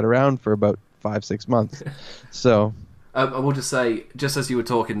carried that around for about 5-6 months. So I will just say, just as you were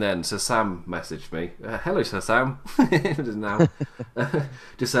talking then, Sir Sam messaged me. Hello, Sir Sam. Just now.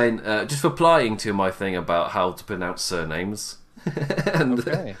 Just saying, just replying to my thing about how to pronounce surnames.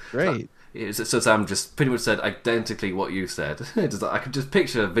 Okay, great. So Sam just pretty much said identically what you said. I could just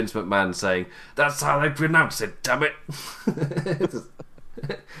picture Vince McMahon saying, "That's how they pronounce it, damn it."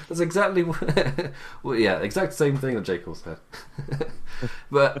 That's exactly exact same thing that J. Cole said.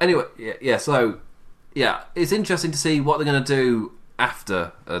 But anyway, so it's interesting to see what they're going to do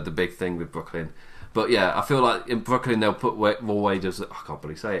after the big thing with Brooklyn. But yeah, I feel like in Brooklyn they'll put War Raiders. I can't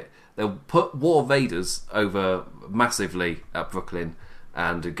really say it. They'll put War Raiders over massively at Brooklyn,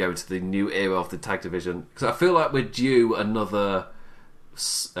 and go into the new era of the tag division, because I feel like we're due another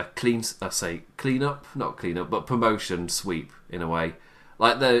promotion sweep in a way.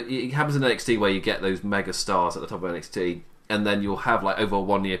 Like it happens in NXT where you get those mega stars at the top of NXT, and then you'll have, like, over a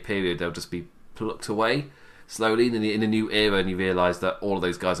 1 year period they'll just be plucked away slowly in a new era, and you realise that all of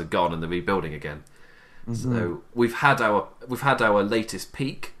those guys are gone and they're rebuilding again. Mm-hmm. So we've had our latest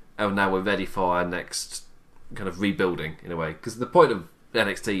peak, and now we're ready for our next kind of rebuilding in a way, because the point of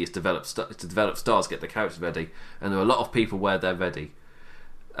NXT is to develop stars, get the characters ready, and there are a lot of people where they're ready,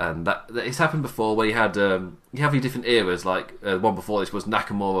 and that it's happened before where you have your different eras. Like one before this was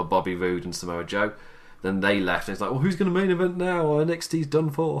Nakamura, Bobby Roode, and Samoa Joe. Then they left, and it's like, well, who's going to main event now? Oh, NXT's done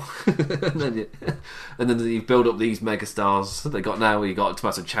for. and then you build up these mega stars. They got now. You got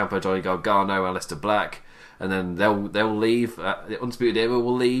Tommaso Ciampa, Johnny Gargano, Aleister Black, and then they'll leave. The Undisputed Era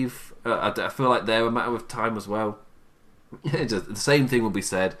will leave. I feel like they're a matter of time as well. The same thing will be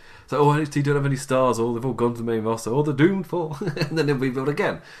said. So, NXT don't have any stars. They've all gone to the main roster. They're doomed for. And then they'll rebuild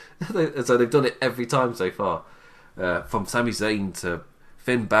again. So they've done it every time so far. From Sami Zayn to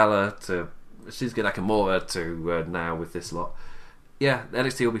Finn Balor to Shinsuke Nakamura to now with this lot. Yeah,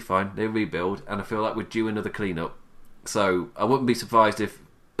 NXT will be fine. They rebuild, and I feel like we're due another clean-up. So I wouldn't be surprised if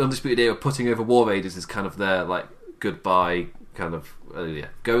Undisputed Era putting over War Raiders is kind of their like goodbye kind of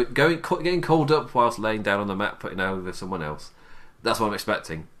getting called up whilst laying down on the mat, putting over someone else. That's what I'm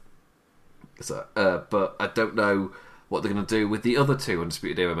expecting. So, but I don't know what they're going to do with the other two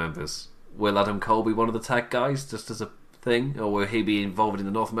Undisputed Era members. Will Adam Cole be one of the tag guys just as a thing, or will he be involved in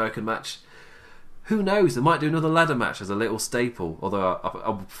the North American match? Who knows? They might do another ladder match as a little staple, although I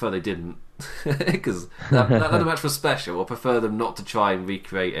would prefer they didn't, because that ladder match was special. I prefer them not to try and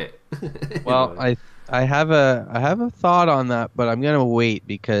recreate it. Well, I have a thought on that, but I'm gonna wait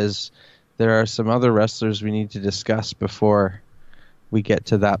because there are some other wrestlers we need to discuss before we get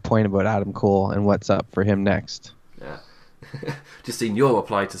to that point about Adam Cole and what's up for him next. Yeah, just seen your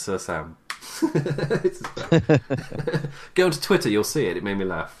reply to Sir Sam. Go onto Twitter, you'll see it. It made me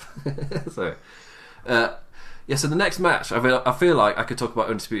laugh. So the next match, I feel like I could talk about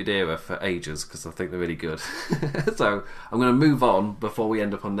Undisputed Era for ages because I think they're really good. So I'm going to move on before we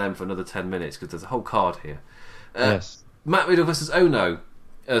end up on them for another 10 minutes because there's a whole card here. Yes. Matt Riddle versus Ono.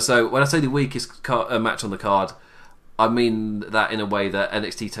 So when I say the weakest match on the card, I mean that in a way that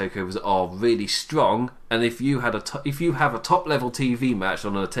NXT takeovers are really strong, and if you have a top level TV match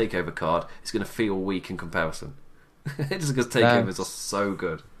on a takeover card, it's going to feel weak in comparison. Just because takeovers are so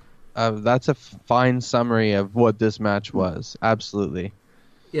good. That's a fine summary of what this match was. Absolutely.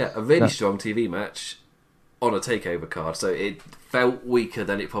 Yeah, a really strong TV match on a takeover card, so it felt weaker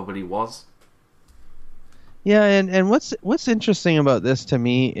than it probably was. Yeah, and what's interesting about this to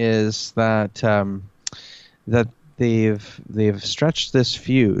me is that that they've stretched this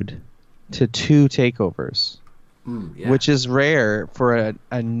feud to 2 takeovers, which is rare for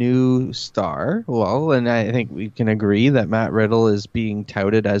a new star. Well, and I think we can agree that Matt Riddle is being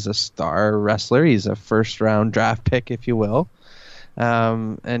touted as a star wrestler. He's a first-round draft pick, if you will,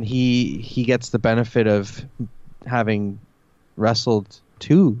 and he gets the benefit of having wrestled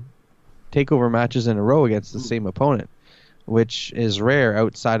 2 takeover matches in a row against the same opponent, which is rare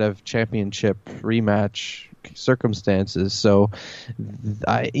outside of championship rematch circumstances. So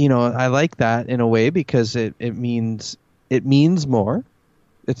I like that in a way because it means more.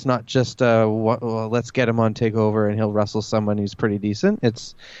 It's not just let's get him on takeover and he'll wrestle someone who's pretty decent.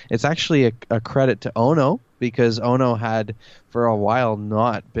 It's actually a credit to Ono because Ono had for a while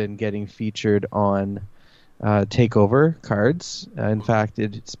not been getting featured on takeover cards. In fact,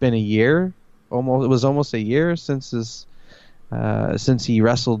 it's been a year. It was almost a year since he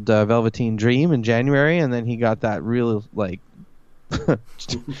wrestled Velveteen Dream in January, and then he got that real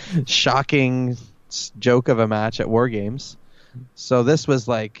shocking joke of a match at War Games. So this was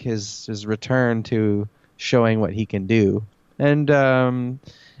like his return to showing what he can do, and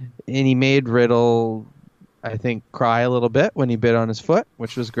he made Riddle, I think, cry a little bit when he bit on his foot,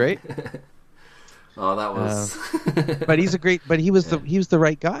 which was great. Oh, that was. But he was the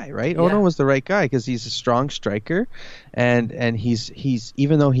right guy, right? Yeah. Ono was the right guy because he's a strong striker, and he's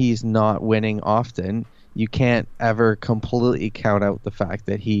even though he's not winning often, you can't ever completely count out the fact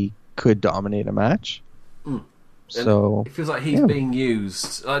that he could dominate a match. So it feels like he's being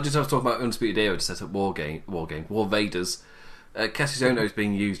used. I was talking about Undisputed Era to set up War Raiders. Cassius Ohno is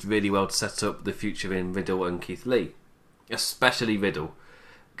being used really well to set up the future in Riddle and Keith Lee, especially Riddle.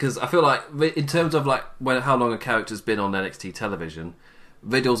 Because I feel like, in terms of how long a character's been on NXT television,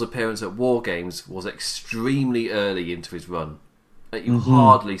 Riddle's appearance at War Games was extremely early into his run. You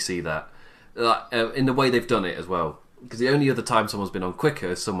hardly see that in the way they've done it as well. Because the only other time someone's been on quicker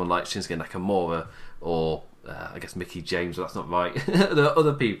is someone like Shinsuke Nakamura or I guess Mickie James. But that's not right. There are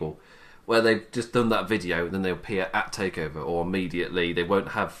other people where they've just done that video and then they'll appear at TakeOver or immediately. They won't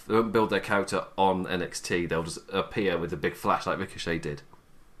build their character on NXT. They'll just appear with a big flash like Ricochet did.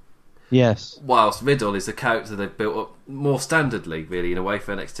 Yes. Whilst Riddle is a character they've built up more standardly, really, in a way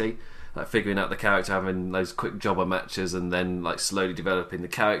for NXT. Like figuring out the character, having those quick jobber matches, and then slowly developing the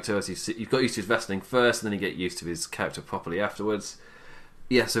character. As you've got used to his wrestling first, and then you get used to his character properly afterwards.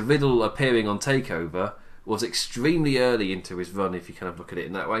 Yeah, so Riddle appearing on TakeOver was extremely early into his run, if you kind of look at it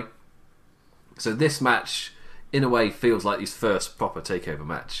in that way. So this match, in a way, feels like his first proper TakeOver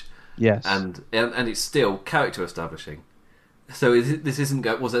match. Yes. and it's still character establishing. So this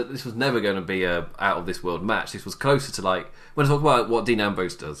was never going to be a out of this world match. This was closer to, like, when I talk about what Dean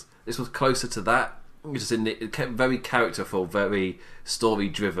Ambrose does, this was closer to that. It kept very characterful, very story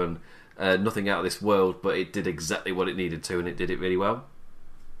driven, nothing out of this world, but it did exactly what it needed to, and it did it really well.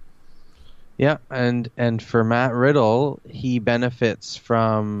 Yeah, and for Matt Riddle, he benefits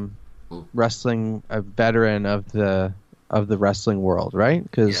from wrestling a veteran of the wrestling world, right?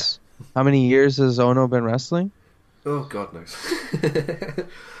 Because how many years has Ono been wrestling? Oh, God knows.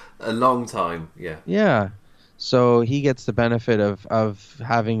 A long time, yeah. Yeah. So he gets the benefit of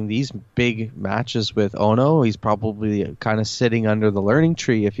having these big matches with Ono. He's probably kind of sitting under the learning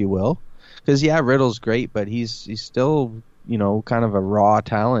tree, if you will. Because, Riddle's great, but he's still, kind of a raw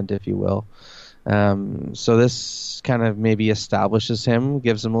talent, if you will. So this kind of maybe establishes him,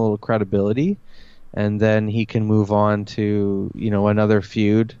 gives him a little credibility, and then he can move on to, another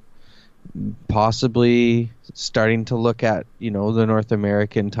feud, possibly starting to look at, the North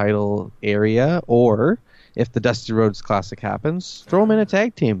American title area, or if the Dusty Rhodes Classic happens, throw him in a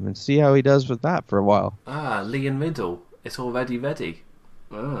tag team and see how he does with that for a while. Lee and Riddle, it's already ready.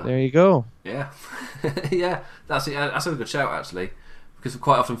 There you go. Yeah. Yeah, that's a good shout, actually, because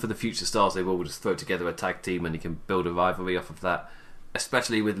quite often for the future stars they will just throw together a tag team and you can build a rivalry off of that.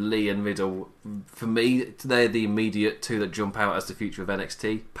 Especially with Lee and Riddle, for me, they're the immediate two that jump out as the future of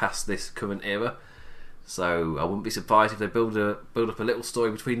NXT past this current era. So I wouldn't be surprised if they build up a little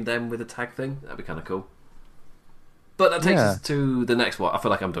story between them with a tag thing. That'd be kind of cool. But that takes us to the next one. I feel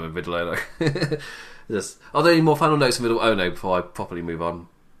like I'm done with Riddle Ono. Are there any more final notes on Riddle Ono before I properly move on?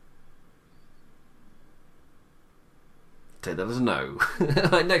 Take that as a no.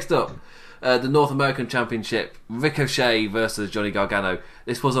 Right, next up. The North American Championship, Ricochet versus Johnny Gargano.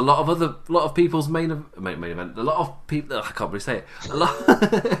 This was a lot of people's main event. A lot of people. I can't really say it. A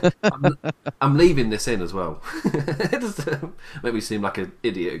lot. I'm leaving this in as well. It just make me seem like an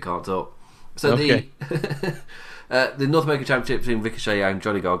idiot who can't talk. So the North American Championship between Ricochet and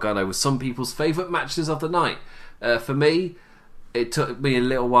Johnny Gargano was some people's favourite matches of the night. For me, it took me a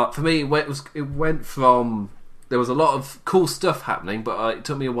little while. For me, it went from. There was a lot of cool stuff happening, but it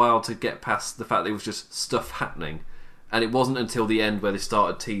took me a while to get past the fact that it was just stuff happening. And it wasn't until the end where they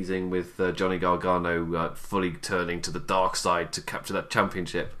started teasing with Johnny Gargano fully turning to the dark side to capture that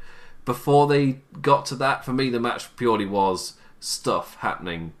championship. Before they got to that, for me, the match purely was stuff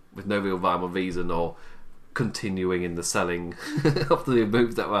happening with no real rhyme or reason or continuing in the selling of the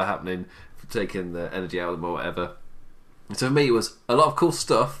moves that were happening, taking the energy out of them or whatever. And so for me, it was a lot of cool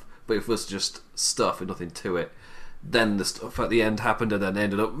stuff, but it was just stuff and nothing to it. Then the stuff at the end happened, and then I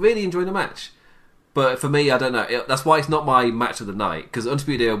ended up really enjoying the match. But for me, I don't know. That's why it's not my match of the night, because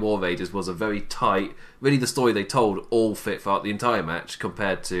Undisputed Era War Raiders was a very tight. Really, the story they told all fit throughout the entire match,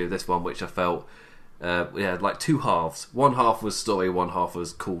 compared to this one, which I felt like two halves. One half was story, one half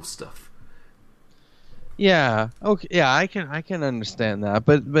was cool stuff. Yeah. Okay. Yeah, I can understand that,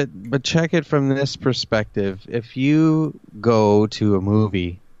 but check it from this perspective. If you go to a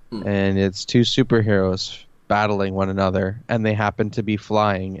movie and it's two superheroes battling one another, and they happen to be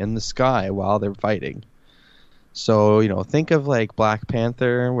flying in the sky while they're fighting. So, think of like Black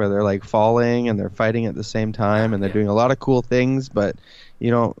Panther, where they're like falling and they're fighting at the same time, and they're doing a lot of cool things, but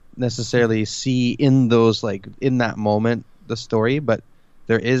you don't necessarily see in those, like, in that moment, the story, but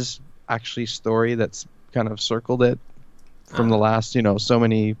there is actually story that's kind of circled it from the last, so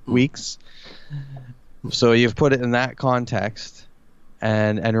many weeks. So you've put it in that context.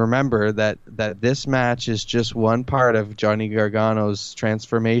 And remember that this match is just one part of Johnny Gargano's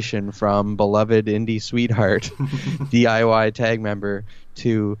transformation from beloved indie sweetheart, DIY tag member,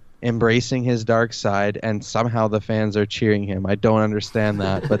 to embracing his dark side, and somehow the fans are cheering him. I don't understand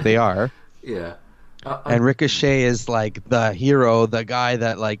that, but they are. Yeah. And Ricochet is like the hero, the guy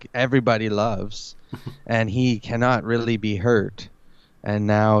that like everybody loves, and he cannot really be hurt. And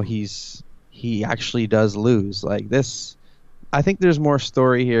now he actually does lose. Like this. I think there's more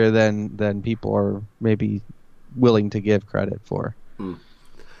story here than people are maybe willing to give credit for.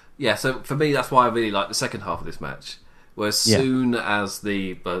 Yeah, so for me, that's why I really like the second half of this match. Where as soon as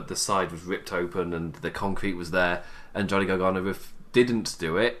the side was ripped open and the concrete was there, and Johnny Gargano didn't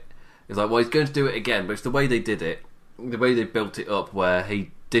do it, it's like, well, he's going to do it again. But it's the way they did it, the way they built it up, where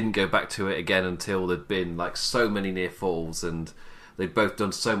he didn't go back to it again until there'd been like so many near falls, and they'd both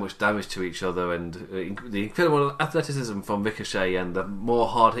done so much damage to each other, and the incredible athleticism from Ricochet and the more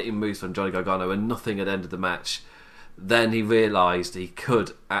hard-hitting moves from Johnny Gargano, and nothing had ended the match. Then he realised he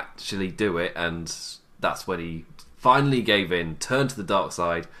could actually do it, and that's when he finally gave in, turned to the dark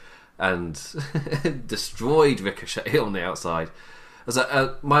side, and destroyed Ricochet on the outside. As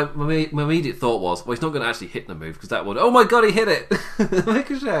my immediate thought was, well, he's not going to actually hit the move because that would. Oh my god, he hit it!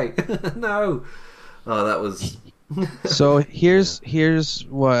 Ricochet, no. Oh, that was. So here's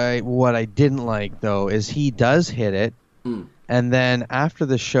what I didn't like though is he does hit it, and then after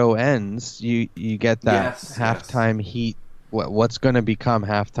the show ends, you get that halftime heat. What's going to become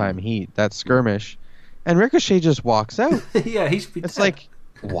halftime heat? That skirmish, and Ricochet just walks out. Yeah, it's like.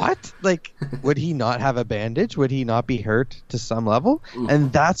 What? Like, would he not have a bandage? Would he not be hurt to some level?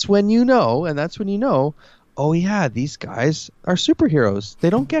 And that's when you know, oh yeah, these guys are superheroes.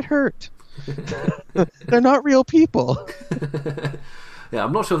 They don't get hurt. They're not real people. Yeah,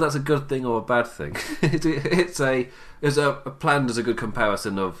 I'm not sure if that's a good thing or a bad thing. It's planned as a good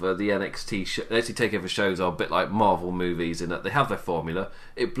comparison of the NXT Takeover shows are a bit like Marvel movies in that they have their formula,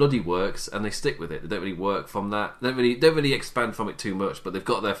 it bloody works, and they stick with it. They don't really work from that. They don't really expand from it too much, but they've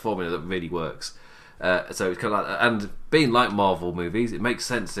got their formula that really works. So it's kind of like, and being like Marvel movies, it makes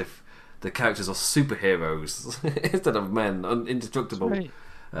sense if the characters are superheroes instead of men, indestructible. That's right.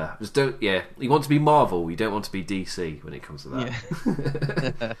 Just don't. Yeah, you want to be Marvel. You don't want to be DC when it comes to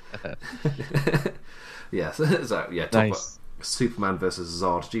that. Yeah. Talk about Superman versus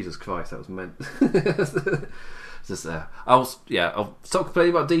Zod. Jesus Christ, that was meant. Just I'll stop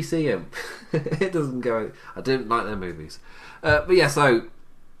complaining about DC. It doesn't go. I don't like their movies. But yeah, so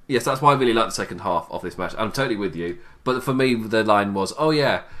yes, that's why I really like the second half of this match. I'm totally with you. But for me, the line was, "Oh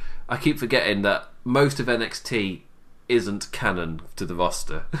yeah, I keep forgetting that most of NXT." Isn't canon to the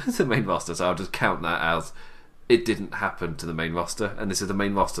roster, to the main roster, so I'll just count that as it didn't happen to the main roster, and this is the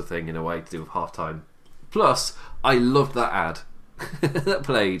main roster thing in a way to do with halftime. Plus, I loved that ad that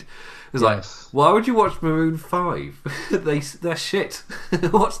played. It was like, why would you watch Maroon 5? They're shit.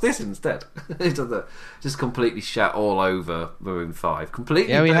 Watch this instead. Just completely shat all over Maroon 5.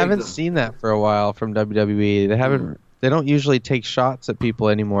 Completely. Yeah, we haven't seen that for a while from WWE. They haven't. They don't usually take shots at people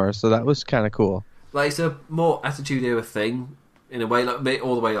anymore, so that was kind of cool. Like, it's a more Attitude Era thing, in a way, like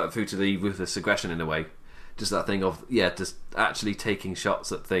all the way like through to the Ruthless Aggression in a way. Just that thing of, just actually taking shots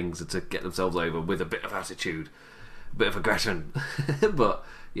at things to get themselves over with a bit of attitude, a bit of aggression. But,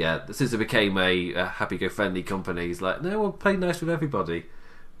 yeah, since it became a happy-go-friendly company, it's like, no, we'll play nice with everybody.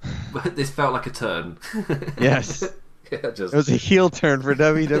 But this felt like a turn. Yes. It was a heel turn for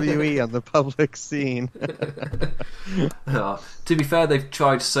WWE on the public scene. To be fair, they've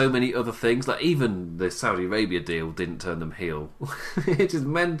tried so many other things. Like even the Saudi Arabia deal didn't turn them heel. It is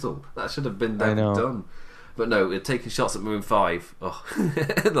mental. That should have been done. But no, they're taking shots at Maroon 5. Oh,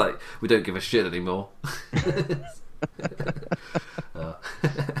 like we don't give a shit anymore.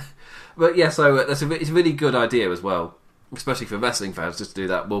 But yeah, so it's a really good idea as well. Especially for wrestling fans, just to do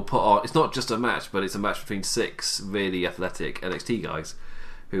that. We'll put on. It's not just a match, but it's a match between 6 really athletic NXT guys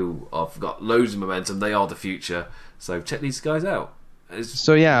who have got loads of momentum. They are the future. So check these guys out.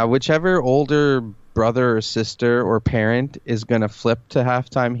 So yeah, whichever older brother or sister or parent is going to flip to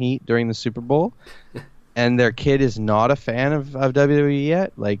halftime heat during the Super Bowl, and their kid is not a fan of WWE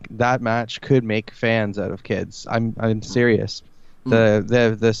yet, like that match could make fans out of kids. I'm serious.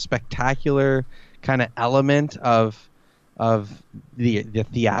 The spectacular kind of element of the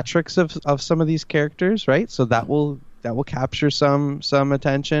theatrics of some of these characters, right? So that will capture some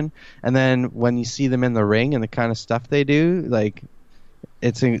attention, and then when you see them in the ring and the kind of stuff they do, like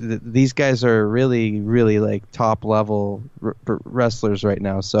these guys are really like top level wrestlers right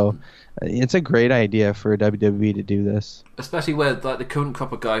now. So it's a great idea for WWE to do this, especially where like the current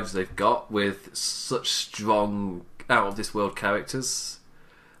crop of guys they've got with such strong out of this world characters.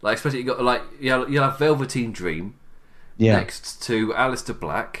 Like especially you got like you'll have Velveteen Dream. Yeah. Next to Aleister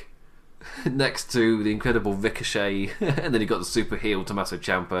Black, next to the incredible Ricochet, and then you got the super heel Tommaso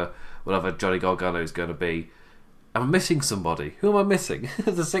Ciampa, whatever Johnny Gargano is going to be. Am I missing somebody? Who am I missing?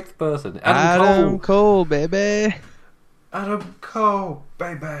 The 6th person. Adam Cole, baby. Adam Cole,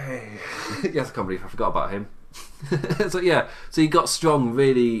 baby. Yes, I can't believe I forgot about him. So you got strong,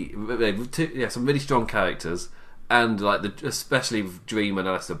 some really strong characters. And like especially Dream and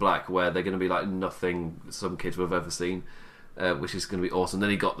Aleister Black, where they're going to be like nothing some kids will have ever seen, which is going to be awesome. Then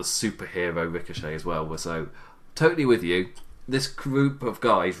you got the superhero Ricochet as well. So totally with you. This group of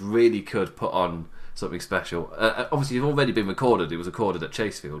guys really could put on something special. Obviously, it's already been recorded. It was recorded at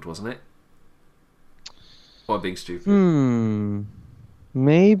Chasefield, wasn't it? Or being stupid?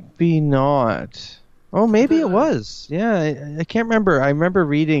 Maybe not. Oh, maybe it was. Yeah, I can't remember. I remember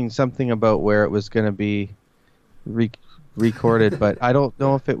reading something about where it was going to be recorded, but I don't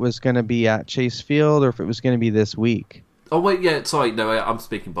know if it was going to be at Chase Field or if it was going to be this week. Oh wait, yeah, sorry, no, I'm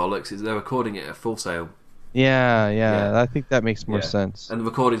speaking bollocks. They're recording it at Full Sail. Yeah, I think that makes more sense. And the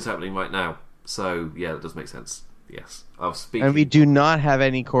recording's happening right now, so yeah, that does make sense. Yes. I was speaking. And we do not have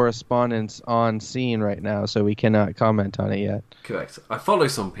any correspondence on scene right now, so we cannot comment on it yet. Correct. I follow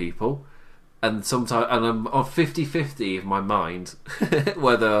some people, and sometimes, and I'm on 50-50 in my mind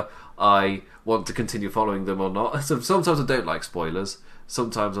whether I want to continue following them or not. So sometimes I don't like spoilers.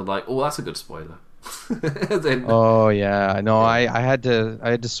 Sometimes I'm like, oh, that's a good spoiler. Then, Oh yeah, no, I had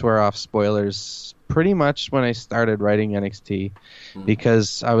to swear off spoilers pretty much when I started writing NXT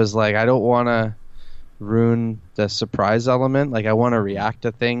because I was like, I don't want to ruin the surprise element. Like, I want to react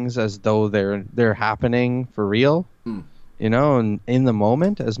to things as though they're happening for real, you know, and in the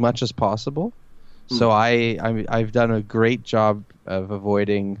moment as much as possible. So I've done a great job of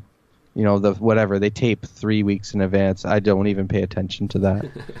avoiding, you know, the whatever they tape 3 weeks in advance. I don't even pay attention to that.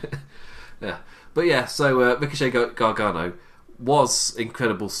 Yeah. But yeah, so Ricochet Gargano was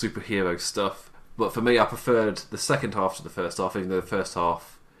incredible superhero stuff, but for me, I preferred the second half to the first half, even though the first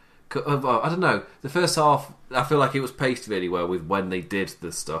half... I don't know. The first half, I feel like it was paced really well with when they did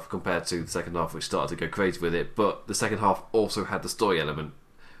the stuff compared to the second half, which started to go crazy with it, but the second half also had the story element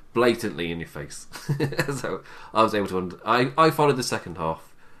blatantly in your face. So I was able to... I followed the second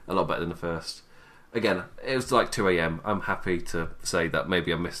half a lot better than the first. Again, it was like 2 a.m. I'm happy to say that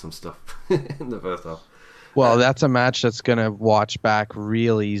maybe I missed some stuff in the first half. Well, that's a match that's going to watch back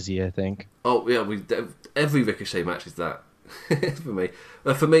real easy, I think. Oh, yeah, every Ricochet match is that for me.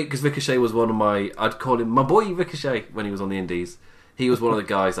 For me, because Ricochet was one of my... I'd call him my boy Ricochet when he was on the Indies. He was one of the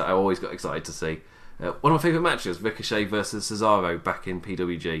guys that I always got excited to see. One of my favourite matches, Ricochet versus Cesaro back in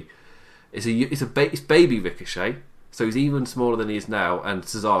PWG. It's baby Ricochet. So he's even smaller than he is now, and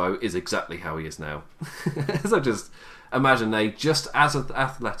Cesaro is exactly how he is now. So just imagine they just as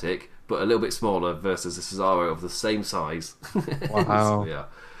athletic, but a little bit smaller versus a Cesaro of the same size. Wow. So, yeah.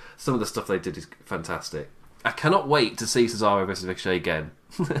 Some of the stuff they did is fantastic. I cannot wait to see Cesaro versus Ricochet again.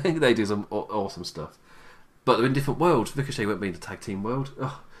 They do some awesome stuff. But they're in different worlds. Ricochet won't be in the tag team world.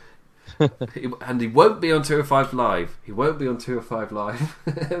 Oh. And he won't be on 205 Live. He won't be on 205 Live.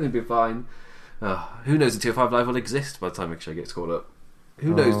 He'll be fine. Who knows if 205 Live will exist by the time Ricochet gets caught up?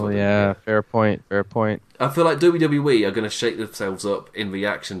 Who knows? Oh, yeah, fair point. I feel like WWE are going to shake themselves up in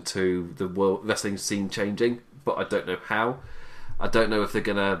reaction to the world wrestling scene changing, but I don't know how. I don't know if they're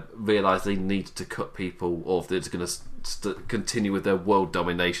going to realise they need to cut people, or if they're just going to continue with their world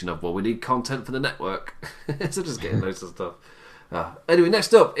domination of, well, we need content for the network. So just getting loads of stuff. Anyway,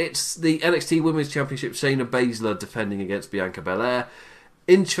 next up, it's the NXT Women's Championship. Shayna Baszler defending against Bianca Belair.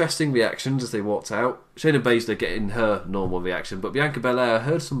 Interesting reactions as they walked out. Shayna Baszler getting her normal reaction, but Bianca Belair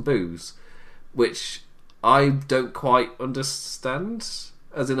heard some boos, which I don't quite understand.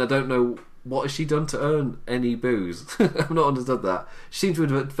 As in, I don't know what has she done to earn any boos. I've not understood that. She seems to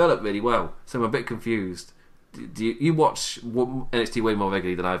have developed really well, so I'm a bit confused. Do you watch NXT way more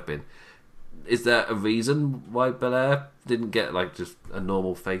regularly than I've been? Is there a reason why Belair didn't get like just a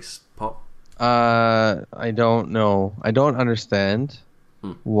normal face pop? I don't know. I don't understand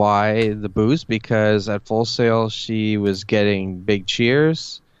why the boost, because at Full Sail she was getting big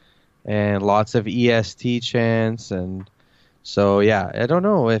cheers and lots of EST chants, and so yeah, I don't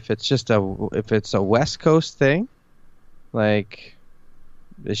know if it's just a West Coast thing. Like,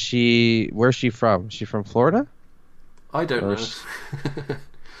 where's she from? Is she from Florida? I don't know.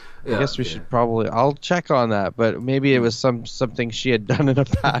 I guess we should probably... I'll check on that, but maybe it was something she had done in a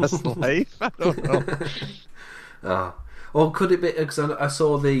past life. I don't know. Or could it be... Because I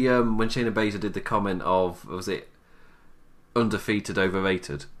saw the... when Shayna Baszler did the comment of... Was it undefeated,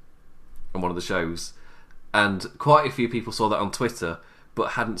 overrated? On one of the shows. And quite a few people saw that on Twitter,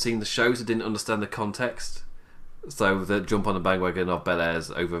 but hadn't seen the show, so didn't understand the context. So the jump on the bandwagon of Belair's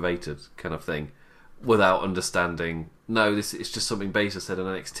overrated kind of thing, without understanding, no, this is just something Baszler said on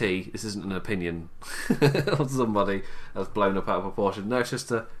NXT. This isn't an opinion of somebody that's blown up out of proportion. No, it's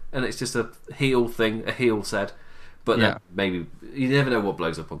just a heel thing, a heel said. But then maybe you never know what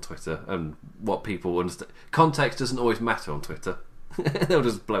blows up on Twitter and what people understand. Context doesn't always matter on Twitter. They'll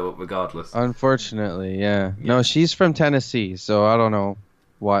just blow up regardless. Unfortunately, yeah. No, she's from Tennessee, so I don't know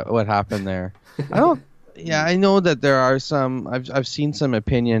what happened there. I don't. Yeah, I know that there are some... I've seen some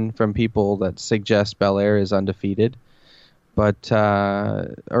opinion from people that suggest Belair is undefeated, but...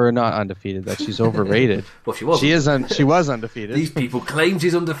 or not undefeated, that she's overrated. Well, she was. She was undefeated. These people claim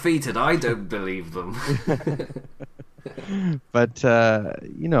she's undefeated. I don't believe them. But,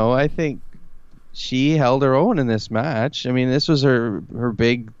 I think she held her own in this match. I mean, this was her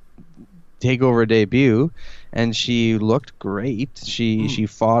big TakeOver debut, and she looked great. She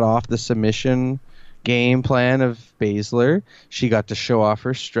fought off the submission game plan of Baszler. She got to show off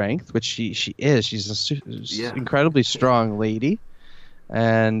her strength, which she is. She's an incredibly strong lady,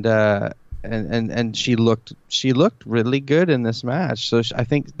 and and she looked really good in this match. So I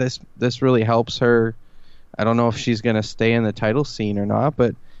think this really helps her. I don't know if she's going to stay in the title scene or not,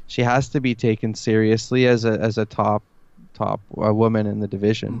 but she has to be taken seriously as a top woman in the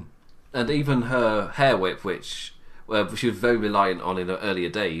division. And even her hair whip, which she was very reliant on in her earlier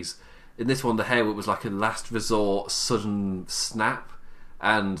days, in this one the hair whip was like a last resort sudden snap.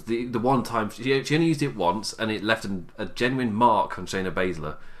 And the one time she only used it once, and it left a genuine mark on Shayna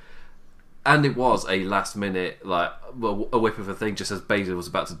Baszler. And it was a last minute, like, a whip of a thing, just as Baszler was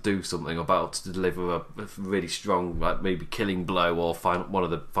about to do something, about to deliver a really strong, like maybe killing blow or one of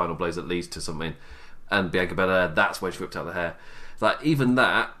the final blows that leads to something. And Bianca Belair, that's when she whipped out the hair. Like, even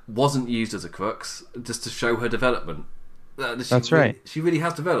that wasn't used as a crux, just to show her development. That's right. She really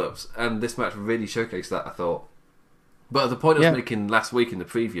has developed, and this match really showcased that, I thought. But the point I was making last week in the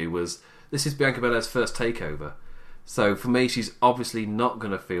preview was, this is Bianca Belair's first takeover. So for me, she's obviously not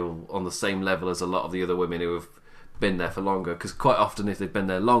going to feel on the same level as a lot of the other women who have been there for longer, because quite often if they've been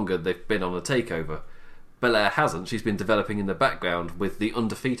there longer, they've been on a takeover. Belair hasn't. She's been developing in the background with the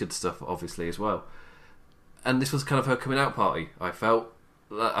undefeated stuff, obviously, as well. And this was kind of her coming out party, I feel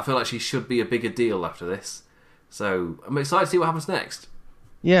like she should be a bigger deal after this. So I'm excited to see what happens next.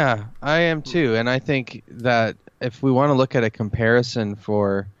 Yeah, I am too. And I think that if we want to look at a comparison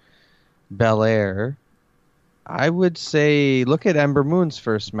for Belair, I would say look at Ember Moon's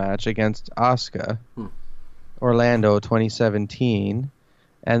first match against Asuka, Orlando 2017,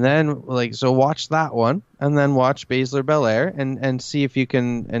 and then so watch that one, and then watch Baszler Belair, and see if you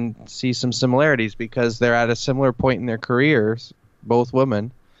can see some similarities, because they're at a similar point in their careers. Both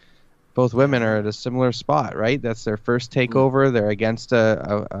women are at a similar spot, right? That's their first takeover. They're against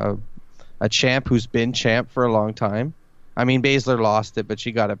a champ who's been champ for a long time. I mean, Baszler lost it, but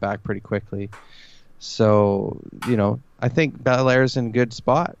she got it back pretty quickly. So, I think Belair's in a good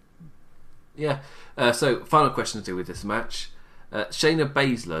spot. Yeah. So, final question to do with this match. Shayna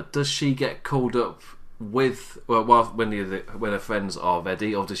Baszler, does she get called up when her friends are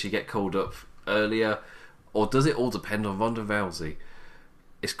ready, or does she get called up earlier, or does it all depend on Ronda Rousey?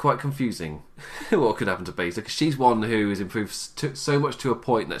 It's quite confusing what could happen to Baszler, because she's one who has improved so much to a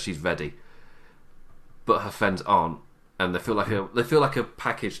point that she's ready, but her friends aren't, and they feel like a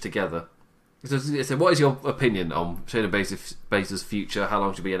package together. So what is your opinion on Shayna Baszler's future? How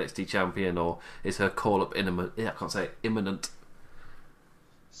long she'll be NXT champion, or is her call up imminent?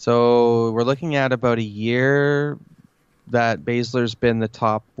 So we're looking at about a year that Baszler's been the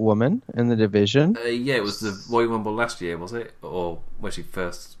top woman in the division. Yeah, it was the Royal Rumble last year, was it? Or when she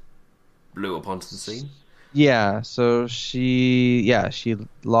first blew up onto the scene? Yeah, so she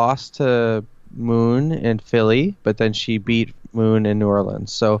lost to Moon in Philly, but then she beat Moon in New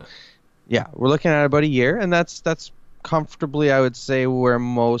Orleans. So yeah, we're looking at about a year, and that's comfortably, I would say, where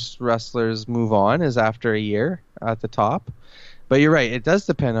most wrestlers move on, is after a year at the top. But you're right, it does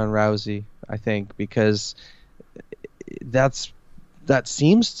depend on Rousey, I think, because that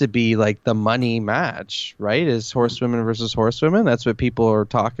seems to be like the money match, right? Is horsewomen versus horsewomen. That's what people are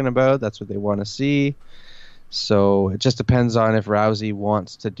talking about. That's what they want to see. So it just depends on if Rousey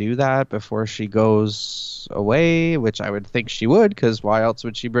wants to do that before she goes away, which I would think she would, because why else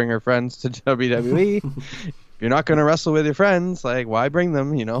would she bring her friends to WWE? If you're not going to wrestle with your friends, why bring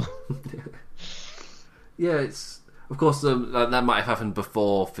them, Yeah, it's of course that might have happened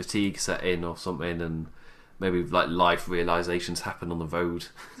before fatigue set in or something, and maybe life realizations happen on the road.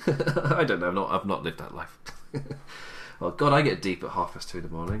 I don't know. I've not lived that life. Well, God, I get deep at 2:30 in the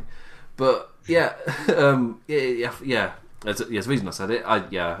morning. But yeah, yeah. There's a reason I said it.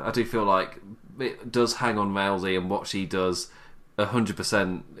 I do feel like it does hang on Rousey, and what she does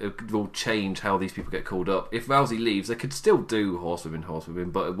 100% will change how these people get called up. If Rousey leaves, they could still do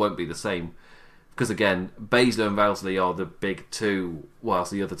horsewomen, but it won't be the same. Because again, Baszler and Rousey are the big two,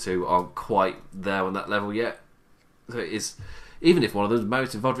 whilst the other two aren't quite there on that level yet. So it is, even if one of them is married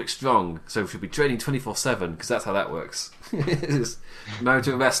to Roderick Strong, so she'll be training 24/7, because that's how that works. It's married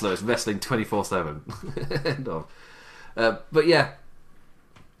to a wrestler, it's wrestling 24/7. End of. But yeah,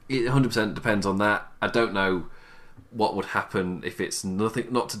 it 100% depends on that. I don't know what would happen if it's not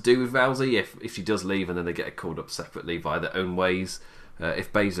to do with Rousey, if she does leave and then they get called up separately via their own ways.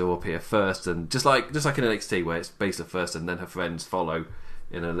 If Baszler will appear first, and just like in NXT where it's Baszler first and then her friends follow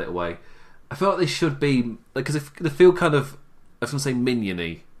in a little way, I feel like they should be, because they feel kind of, I was going to say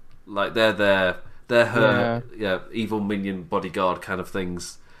minion-y, like they're her evil minion bodyguard kind of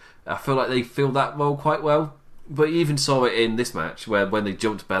things. I feel like they fill that role quite well. But you even saw it in this match where when they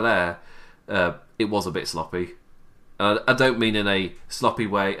jumped Belair, it was a bit sloppy. I don't mean in a sloppy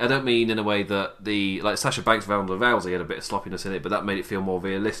way. I don't mean in a way that like Sasha Banks Ronda Rousey had a bit of sloppiness in it, but that made it feel more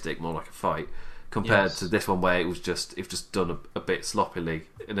realistic, more like a fight, compared to this one where it was just done a bit sloppily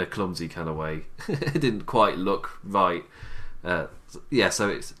in a clumsy kind of way. It didn't quite look right. So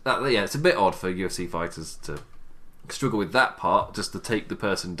it's a bit odd for UFC fighters to struggle with that part, just to take the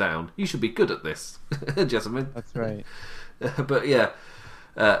person down. You should be good at this, Jessamine. That's right. But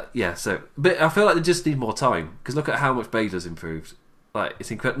but I feel like they just need more time, because look at how much Baszler's improved. Like, it's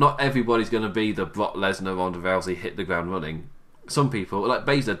incredible. Not everybody's going to be the Brock Lesnar, Ronda Rousey, hit the ground running. Some people, like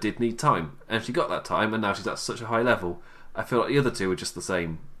Baszler, did need time, and she got that time, and now she's at such a high level. I feel like the other two are just the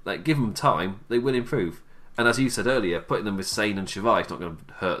same. Like, give them time, they will improve. And as you said earlier, putting them with Sane and Shirai is not going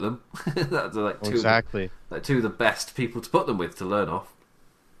to hurt them. That's like two of the best people to put them with to learn off.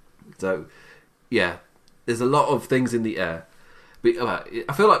 So, yeah, there's a lot of things in the air. But,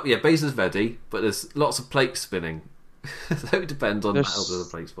 I feel like, Baszler's ready, but there's lots of plates spinning. So it depends on how the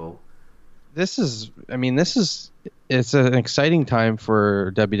plates fall. It's an exciting time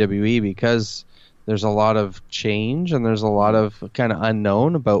for WWE because there's a lot of change and there's a lot of kind of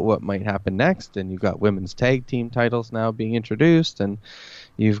unknown about what might happen next. And you've got women's tag team titles now being introduced, and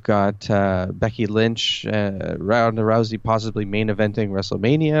you've got Becky Lynch, Ronda Rousey possibly main eventing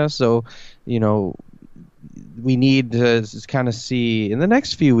WrestleMania. So, we need to kind of see in the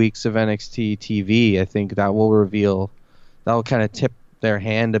next few weeks of NXT TV. I think that will kind of tip their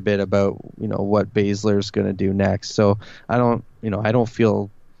hand a bit about what Baszler's going to do next. So I don't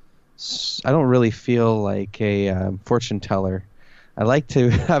really feel like a fortune teller. I like to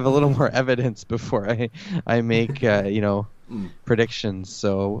have a little more evidence before I make predictions.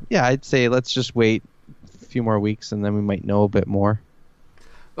 So yeah, I'd say let's just wait a few more weeks and then we might know a bit more.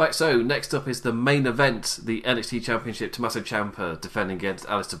 Right, so next up is the main event, the NXT Championship, Tommaso Ciampa defending against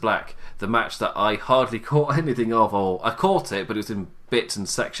Aleister Black. The match that I hardly caught anything of, or I caught it, but it was in bits and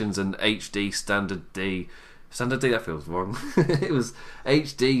sections and HD, standard D. Standard D, that feels wrong. It was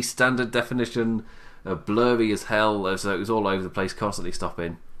HD, standard definition, blurry as hell, so it was all over the place, constantly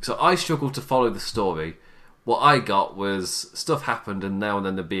stopping. So I struggled to follow the story. What I got was stuff happened and now and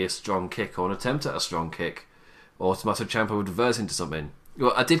then there'd be a strong kick or an attempt at a strong kick, or Tommaso Ciampa would reverse into something.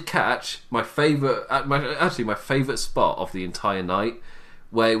 Well, I did catch my favourite spot of the entire night,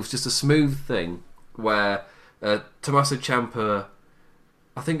 where it was just a smooth thing, where Tommaso Ciampa,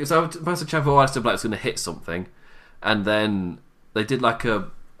 I think it was Tommaso Ciampa or Aleister Black was going to hit something, and then they did like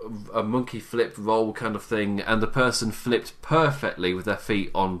a monkey flip roll kind of thing, and the person flipped perfectly with their feet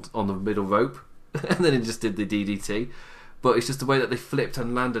on the middle rope, and then it just did the DDT. But it's just the way that they flipped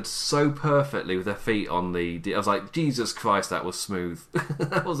and landed so perfectly with their feet on I was like, Jesus Christ, that was smooth.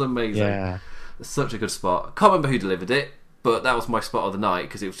 That was amazing. Yeah. Such a good spot. I can't remember who delivered it, but that was my spot of the night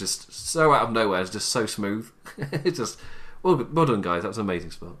because it was just so out of nowhere. It's just so smooth. It's just, well done, guys. That was an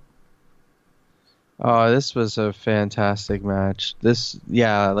amazing spot. Oh, this was a fantastic match.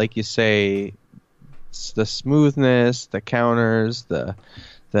 Like you say, the smoothness, the counters, the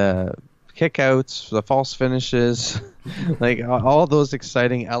kickouts, the false finishes, like all those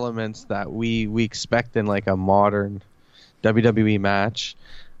exciting elements that we expect in like a modern WWE match.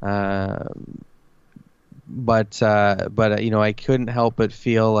 But I couldn't help but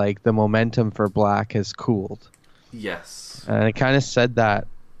feel like the momentum for Black has cooled. Yes. And I kind of said that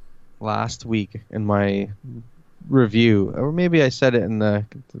last week in my review, or maybe I said it in the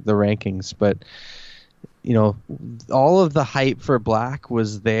rankings, but all of the hype for Black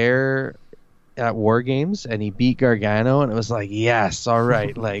was there at War Games, and he beat Gargano, and it was like, yes, all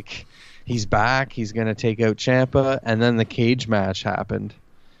right, like he's back, he's gonna take out Ciampa, and then the cage match happened,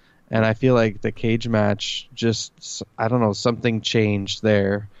 and I feel like the cage match just, I don't know, something changed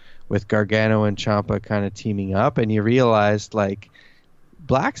there with Gargano and Ciampa kind of teaming up, and you realized like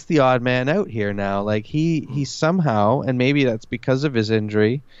Black's the odd man out here now. Like he somehow, and maybe that's because of his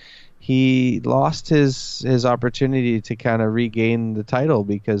injury, he lost his opportunity to kind of regain the title,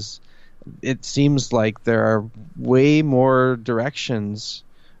 because it seems like there are way more directions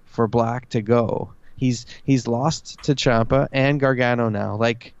for Black to go. He's lost to Ciampa and Gargano now.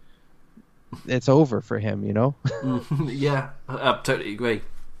 Like, it's over for him, Yeah, I totally agree.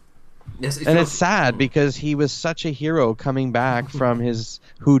 Yes, it's sad because he was such a hero coming back from his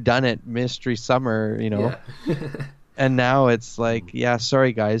whodunit Mystery Summer, Yeah. And now it's like, yeah,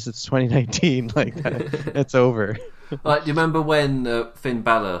 sorry guys, it's 2019. Like, it's over. Like, do you remember when Finn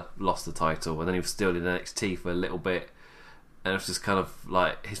Balor lost the title and then he was still in NXT for a little bit, and it was just kind of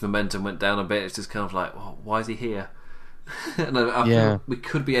like his momentum went down a bit. It's just kind of like, well, why is he here? And I feel we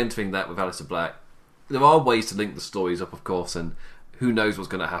could be entering that with Aleister Black. There are ways to link the stories up, of course, and who knows what's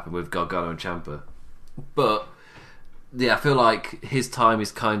going to happen with Gargano and Ciampa. But yeah, I feel like his time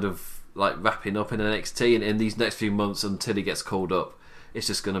is kind of like wrapping up in NXT, and in these next few months until he gets called up, it's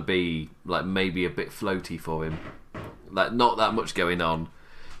just going to be like maybe a bit floaty for him. Like not that much going on,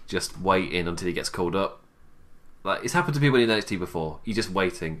 just waiting until he gets called up. Like it's happened to people in NXT before. You're just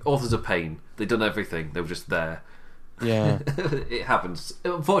waiting. Authors of Pain. They've done everything. They were just there. Yeah. It happens.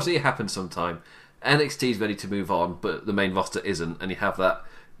 Unfortunately, it happens sometime. NXT is ready to move on, but the main roster isn't, and you have that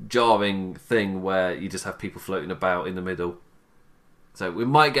jarring thing where you just have people floating about in the middle. So we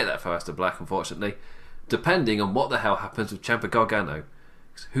might get that for Aleister Black, unfortunately, depending on what the hell happens with Ciampa Gargano.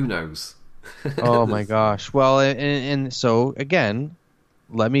 Who knows? Oh my gosh. Well, and so again,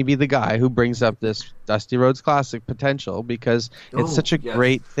 let me be the guy who brings up this Dusty Rhodes Classic potential, because it's such a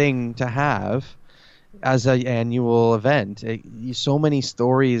great thing to have as an annual event. So many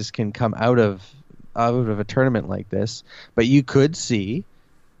stories can come out of a tournament like this, but you could see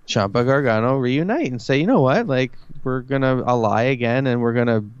Ciampa Gargano reunite and say, you know what, like we're gonna ally again and we're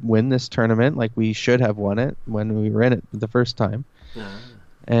gonna win this tournament like we should have won it when we were in it the first time.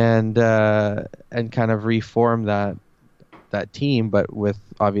 And kind of reform that team, but with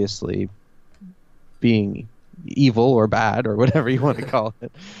obviously being evil or bad or whatever you want to call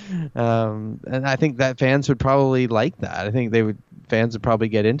it. And I think that fans would probably like that. I think fans would probably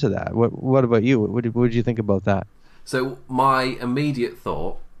get into that. What about you? What did you think about that? So my immediate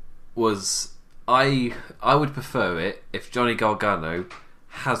thought was I would prefer it if Johnny Gargano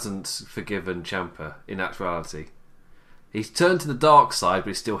hasn't forgiven Ciampa in actuality. He's turned to the dark side,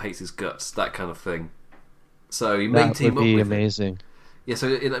 but he still hates his guts, that kind of thing. So he may team up with him. That would be amazing. Yeah, so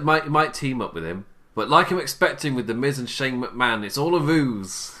it might team up with him. But like I'm expecting with The Miz and Shane McMahon, it's all a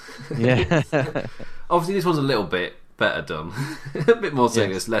ruse. Yeah. Obviously, this one's a little bit better done. A bit more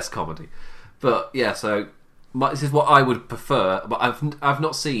serious, less comedy. But yeah, so this is what I would prefer. But I've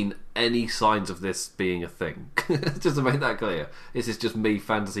not seen any signs of this being a thing. Just to make that clear. This is just me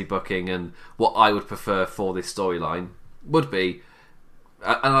fantasy booking, and what I would prefer for this storyline would be,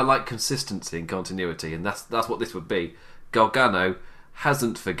 and I like consistency and continuity, and that's what this would be. Gargano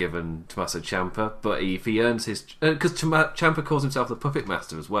hasn't forgiven Tommaso Ciampa, but if he earns his... Because Ciampa calls himself the Puppet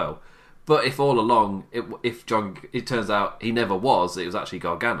Master as well. But if all along, it turns out he never was, it was actually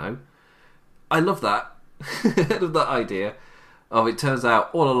Gargano. I love that. I love that idea of it turns out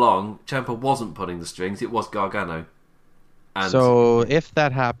all along Ciampa wasn't pulling the strings, it was Gargano. And so if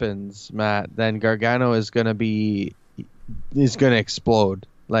that happens, Matt, then Gargano is going to explode.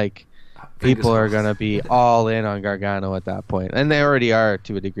 Like... People are going to be all in on Gargano at that point. And they already are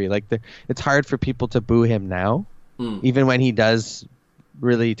to a degree. Like it's hard for people to boo him now, even when he does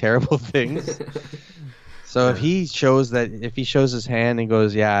really terrible things. So if he shows his hand and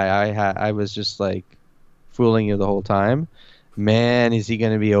goes, yeah, I was just like fooling you the whole time, man, is he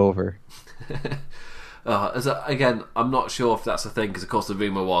going to be over. Again, I'm not sure if that's a thing, because of course the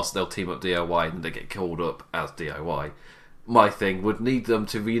rumour was they'll team up DIY and they get called up as DIY. My thing would need them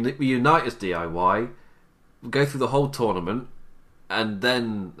to reunite as DIY, go through the whole tournament, and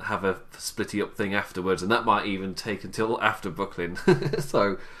then have a splitty up thing afterwards, and that might even take until after Brooklyn.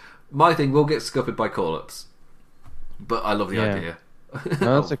 So my thing will get scuppered by call-ups, but I love the idea.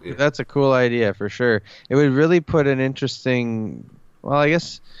 No, that's a cool idea for sure. It would really put an interesting... Well, I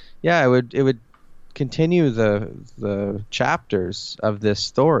guess, yeah, it would continue the chapters of this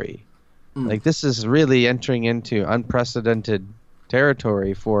story. Like, this is really entering into unprecedented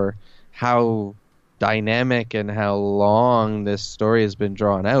territory for how dynamic and how long this story has been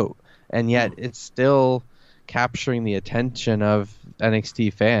drawn out. And yet it's still capturing the attention of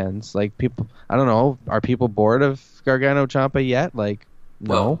NXT fans. Like, people, I don't know, are people bored of Gargano Ciampa yet? Like,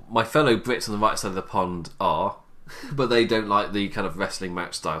 no. Well, my fellow Brits on the right side of the pond are, but they don't like the kind of wrestling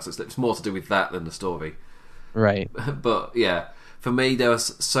match style, so it's more to do with that than the story. Right. But, yeah. For me, there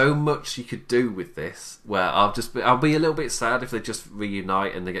was so much you could do with this, where I'll be a little bit sad if they just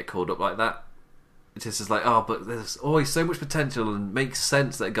reunite and they get called up like that. It's just like, but there's always so much potential, and makes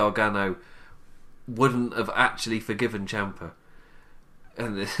sense that Gargano wouldn't have actually forgiven Ciampa.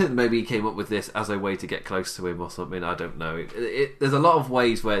 And maybe he came up with this as a way to get close to him or something, I don't know. There's a lot of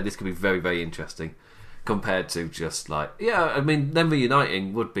ways where this could be very, very interesting, compared to just like, them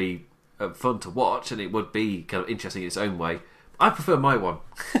reuniting would be fun to watch, and it would be kind of interesting in its own way. I prefer my one.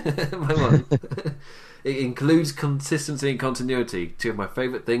 My one. It includes consistency and continuity, two of my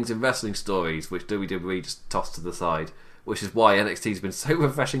favourite things in wrestling stories, which WWE just tossed to the side, which is why NXT has been so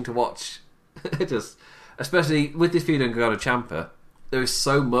refreshing to watch. Just, especially with this feud on Gargano Ciampa, there is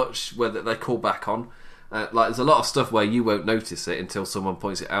so much where they call back on. Like, there's a lot of stuff where you won't notice it until someone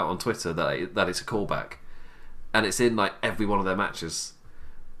points it out on Twitter that it's a callback, and it's in like every one of their matches,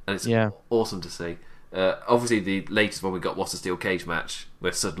 and it's awesome to see. Obviously, the latest one we got was the steel cage match,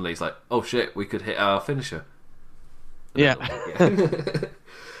 where suddenly it's like, oh shit, we could hit our finisher. Yeah.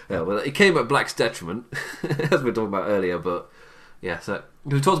 Yeah, well, it came at Black's detriment, as we were talking about earlier. But yeah, so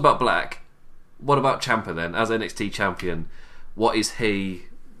we talked about Black. What about Ciampa then, as NXT champion? What is he?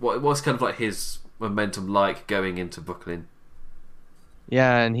 What's kind of like his momentum like going into Brooklyn?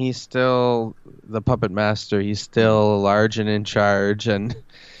 Yeah, and he's still the puppet master. He's still large and in charge, and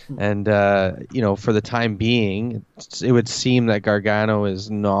for the time being, it would seem that Gargano is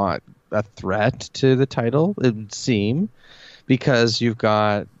not a threat to the title. It would seem, because you've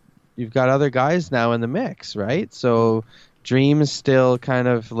got other guys now in the mix, right? So Dream is still kind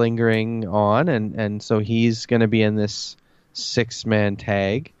of lingering on, and so he's going to be in this 6-man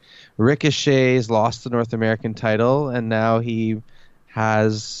tag. Ricochet's lost the North American title, and now he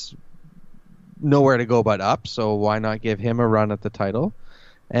has nowhere to go but up, so why not give him a run at the title?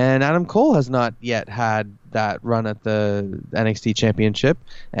 And Adam Cole has not yet had that run at the NXT Championship,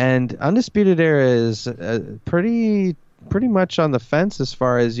 and Undisputed Era is pretty much on the fence as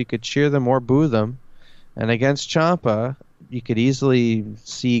far as you could cheer them or boo them. And against Ciampa, you could easily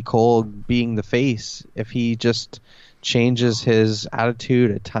see Cole being the face if he just changes his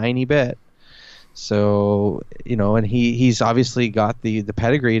attitude a tiny bit. So, and he's obviously got the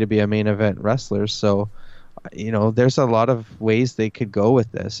pedigree to be a main event wrestler. So, there's a lot of ways they could go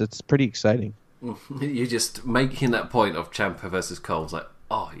with this. It's pretty exciting. You're just making that point of Ciampa versus Cole. It's like,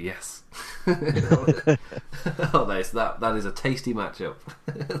 oh, yes. Oh, that is a tasty matchup.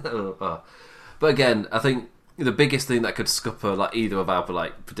 But again, I think the biggest thing that could scupper like either of our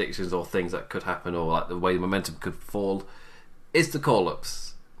like predictions or things that could happen or like the way the momentum could fall is the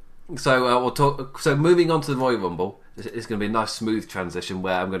call-ups. So we'll talk. So moving on to the Royal Rumble, it's going to be a nice smooth transition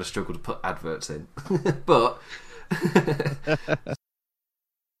where I'm going to struggle to put adverts in, but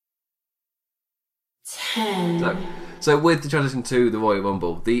 10. So with the transition to the Royal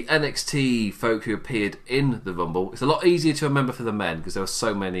Rumble, the NXT folk who appeared in the Rumble, it's a lot easier to remember for the men because there were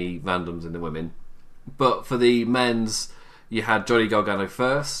so many randoms in the women. But for the men's, you had Johnny Gargano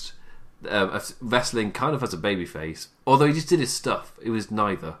first, wrestling kind of as a babyface, although he just did his stuff. It was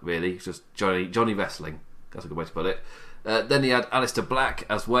neither really, it's just Johnny wrestling. That's a good way to put it. Then he had Aleister Black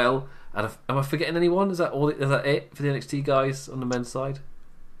as well. And am I forgetting anyone? Is that all? Is that it for the NXT guys on the men's side?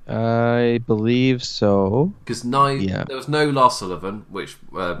 I believe so. Because there was no Lars Sullivan, which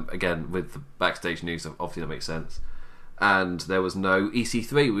again with the backstage news, obviously that makes sense. And there was no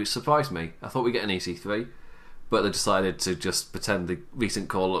EC3, which surprised me. I thought we'd get an EC3, but they decided to just pretend the recent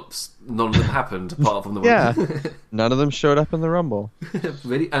call-ups, none of them happened apart from the one. None of them showed up in the Rumble.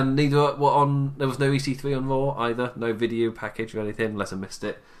 Really? And neither were on. There was no EC3 on Raw either. No video package or anything, unless I missed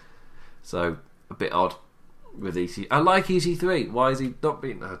it. So a bit odd with EC. I like EC3. Why is he not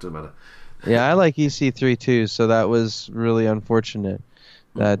being? No, it doesn't matter. Yeah, I like EC3 too. So that was really unfortunate.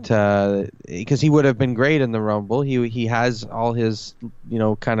 That because he would have been great in the Rumble. He has all his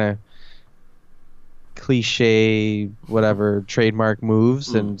kind of cliche whatever trademark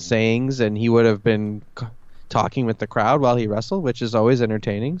moves and sayings, and he would have been talking with the crowd while he wrestled, which is always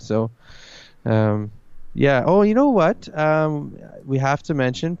entertaining. So yeah. Oh, you know what? We have to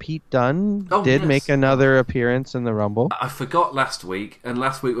mention Pete Dunne did make another appearance in the Rumble. I forgot last week, and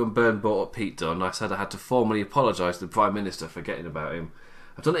last week when Byrne brought up Pete Dunne, I said I had to formally apologise to the Prime Minister for forgetting about him.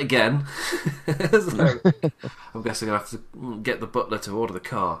 I've done it again. So I'm guessing I have to get the butler to order the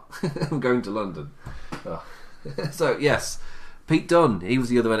car. I'm going to London. Oh. So yes, Pete Dunne, he was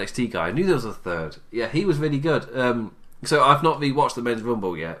the other NXT guy. I knew there was a third. Yeah, he was really good. So I've not re-watched the Men's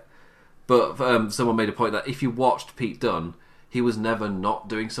Rumble yet, but someone made a point that if you watched Pete Dunne, he was never not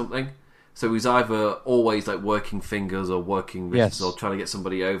doing something. So he was either always like working fingers or working wrists or trying to get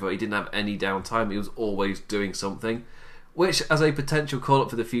somebody over. He didn't have any downtime. He was always doing something. Which, as a potential call-up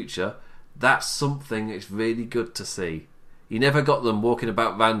for the future, that's something that's really good to see. You never got them walking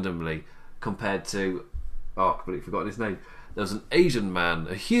about randomly compared to... Oh, I've completely forgotten his name. There was an Asian man,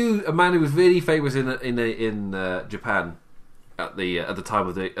 a man who was really famous in Japan at the time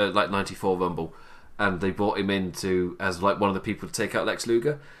of the like 94 Rumble, and they brought him in as like one of the people to take out Lex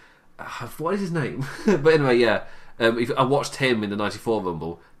Luger. What is his name? But anyway, yeah, I watched him in the 94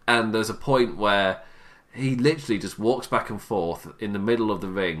 Rumble, and there's a point where he literally just walks back and forth in the middle of the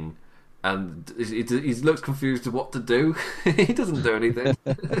ring, and he looks confused to what to do. He doesn't do anything.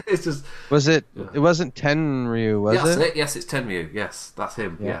 It's just... It wasn't Tenryu, was it? Yes, it's Tenryu. Yes, that's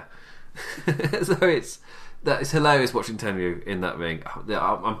him. Yeah. So it's hilarious watching Tenryu in that ring.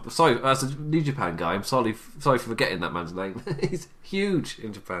 I'm sorry, as a New Japan guy, I'm sorry for forgetting that man's name. He's huge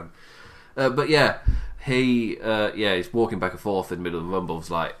in Japan. But yeah, he's walking back and forth in the middle of the Rumble. It's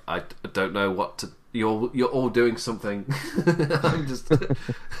like, I don't know what to you're all doing something. I'm just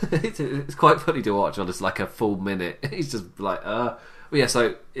it's quite funny to watch on just like a full minute. He's just like But yeah,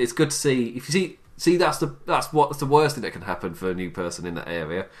 so it's good to see. If you see that's the worst thing that can happen for a new person in that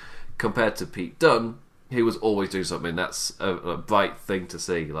area, compared to Pete Dunne, who was always doing something. That's a bright thing to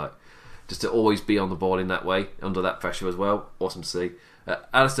see, like just to always be on the ball in that way, under that pressure as well. Awesome to see.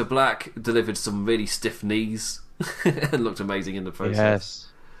 Aleister Black delivered some really stiff knees and looked amazing in the process.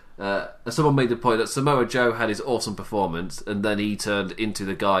 Yes. Someone made the point that Samoa Joe had his awesome performance, and then he turned into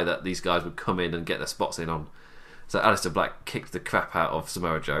the guy that these guys would come in and get their spots in on. So Aleister Black kicked the crap out of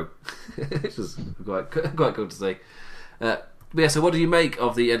Samoa Joe, which was quite cool to see. But yeah, so what do you make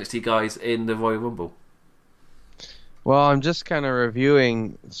of the NXT guys in the Royal Rumble? Well, I'm just kind of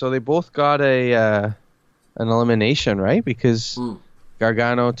reviewing. So they both got an elimination, right? Because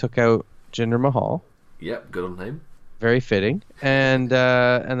Gargano took out Jinder Mahal. Yep, good on him. Very fitting. And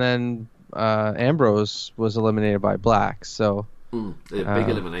then Ambrose was eliminated by Black. So a big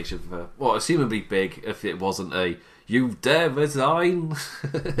elimination for, well, assumably big if it wasn't a "you dare resign."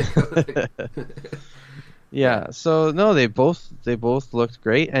 Yeah, so no, they both looked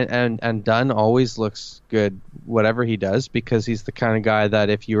great, and Dunn always looks good whatever he does, because he's the kind of guy that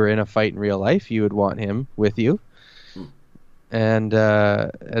if you were in a fight in real life, you would want him with you. And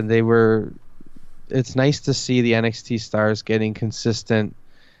they were. It's nice to see the NXT stars getting consistent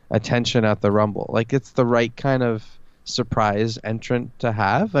attention at the Rumble. Like, it's the right kind of surprise entrant to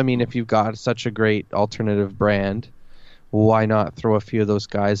have. I mean, if you've got such a great alternative brand, why not throw a few of those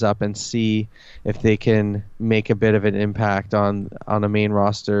guys up and see if they can make a bit of an impact on a main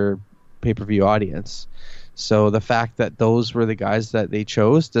roster pay-per-view audience? So the fact that those were the guys that they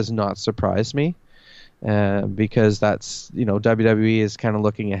chose does not surprise me, because that's, WWE is kind of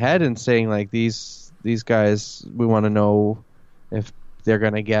looking ahead and saying, like, these guys, we want to know if they're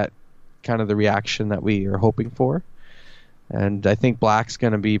going to get kind of the reaction that we are hoping for. And I think Black's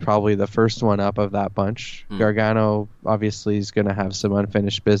going to be probably the first one up of that bunch. Gargano obviously is going to have some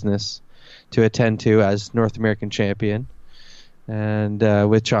unfinished business to attend to as North American champion, and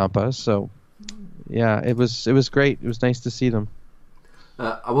with Ciampa. So yeah, it was great. It was nice to see them.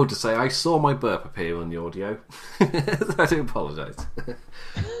 I will just say I saw my burp appear on the audio. I do apologise.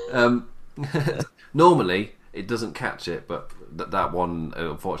 Normally it doesn't catch it, but that one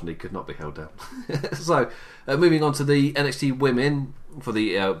unfortunately could not be held down. So moving on to the NXT women for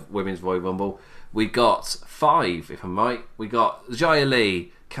the Women's Royal Rumble, we got 5, if I'm right. We got Xia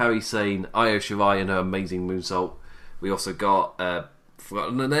Li, Kairi Sane, Io Shirai and her amazing moonsault. We also got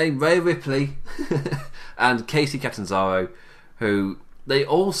forgotten the name, Rhea Ripley and Kacy Catanzaro, who they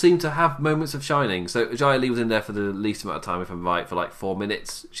all seem to have moments of shining. So Xia Li was in there for the least amount of time, if I'm right, for like 4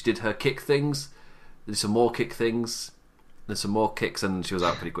 minutes. She did her kick things. There's some more kick things. There's some more kicks, and she was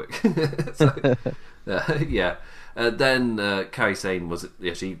out pretty quick. So, yeah. Then Kairi Sane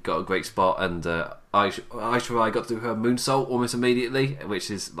she got a great spot, and Io Shirai got to do her moonsault almost immediately,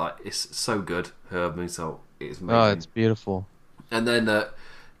 which is like, it's so good. Her moonsault is amazing. Oh, it's beautiful. And then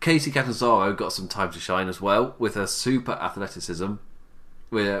Kacy Catanzaro got some time to shine as well with her super athleticism.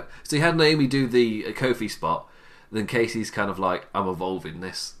 So you had Naomi do the Kofi spot, then Casey's kind of like, I'm evolving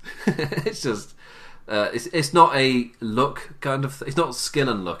this. It's just. It's not a look kind of. It's not skill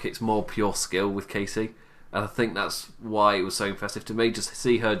and look. It's more pure skill with Kacy, and I think that's why it was so impressive to me. Just to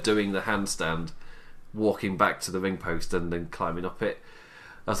see her doing the handstand, walking back to the ring post and then climbing up it.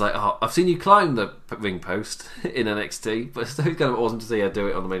 I was like, oh, I've seen you climb the ring post in NXT, but it's kind of awesome to see her do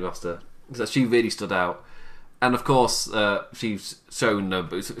it on the main roster. So she really stood out, and of course, she's shown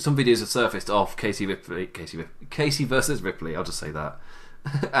some videos have surfaced of Kacy versus Ripley. I'll just say that.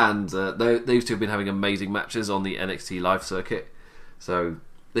 And those two have been having amazing matches on the NXT live circuit, so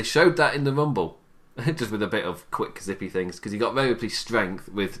they showed that in the Rumble, just with a bit of quick zippy things, because you got Rhea Ripley's strength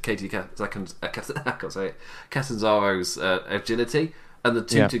with Catanzaro's agility, and the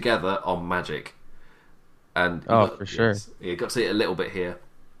two together are magic. And for sure, you got to see it a little bit here,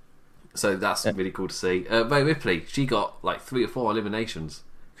 so that's really cool to see. Rhea Ripley, she got like 3 or 4 eliminations.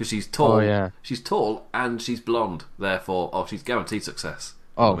 Because she's tall, she's tall, and she's blonde. Therefore, she's guaranteed success.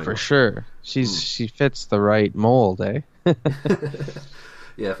 Oh, for sure. She fits the right mold, eh?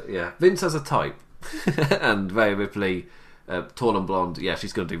 yeah. Vince has a type, and Rhea Ripley, tall and blonde. Yeah,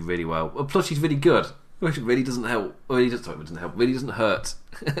 she's going to do really well. Plus, she's really good, which really doesn't help. Really doesn't hurt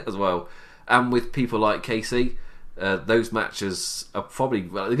as well. And with people like Kacy, those matches are probably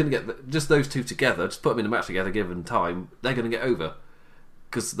they're going to get just those two together. Just put them in a match together, given time, they're going to get over.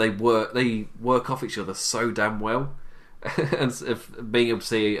 Because they work off each other so damn well, and being able to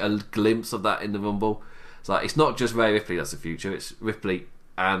see a glimpse of that in the Rumble, it's like it's not just Rhea Ripley that's the future. It's Ripley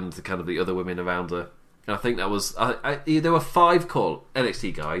and kind of the other women around her. And I think that was there were 5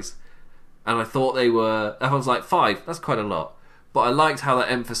 NXT guys, and I thought everyone's like 5. That's quite a lot. But I liked how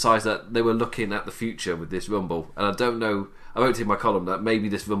that emphasised that they were looking at the future with this Rumble. And I don't know, I wrote in my column that maybe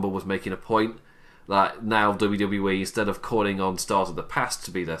this Rumble was making a point that now WWE, instead of calling on stars of the past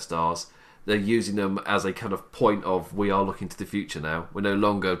to be their stars, they're using them as a kind of point of, we are looking to the future now. We're no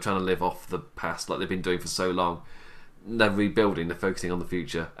longer trying to live off the past like they've been doing for so long. They're rebuilding, they're focusing on the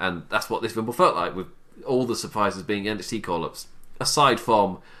future. And that's what this Rumble felt like, with all the surprises being NXT call-ups. Aside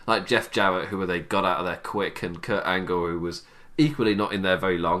from like Jeff Jarrett, who they got out of there quick, and Kurt Angle, who was equally not in there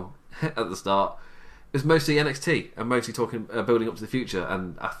very long at the start. It was mostly NXT and mostly talking, building up to the future,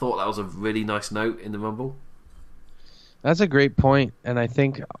 and I thought that was a really nice note in the Rumble. That's a great point, and I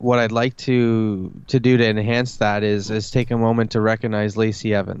think what I'd like to do to enhance that is take a moment to recognize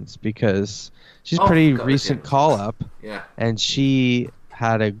Lacey Evans, because she's a pretty recent call-up, and she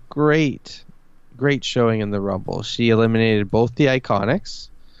had a great showing in the Rumble. She eliminated both the Iconics,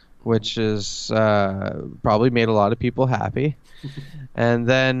 which is probably made a lot of people happy. And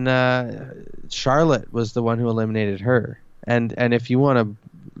then Charlotte was the one who eliminated her. And if you want to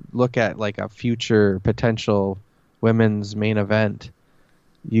look at like a future potential women's main event,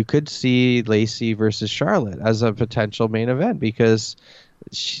 you could see Lacey versus Charlotte as a potential main event, because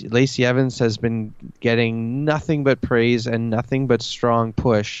Lacey Evans has been getting nothing but praise and nothing but strong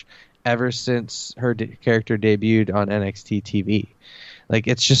push ever since her character debuted on NXT TV. Like,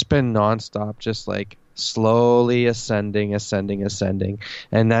 it's just been nonstop, just like slowly ascending.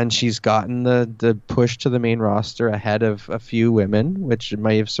 And then she's gotten the push to the main roster ahead of a few women, which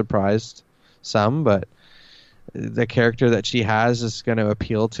may have surprised some, but the character that she has is going to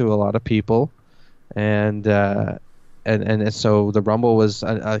appeal to a lot of people. And so the Rumble was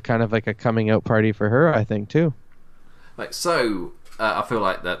a kind of like a coming out party for her, I think, too. Right, so I feel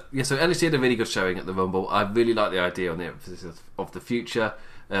like that. Yeah, so NXT had a really good showing at the Rumble. I really like the idea on the emphasis of the future.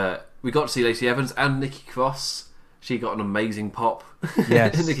 We got to see Lacey Evans and Nikki Cross. She got an amazing pop.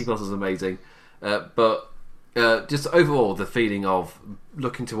 Yes. Nikki Cross was amazing. But just overall, the feeling of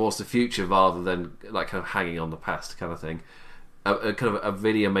looking towards the future rather than like kind of hanging on the past kind of thing. Kind of a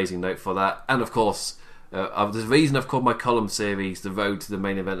really amazing note for that. And of course, there's a reason I've called my column series The Road to the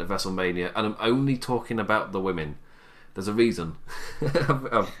Main Event of WrestleMania, and I'm only talking about the women. There's a reason.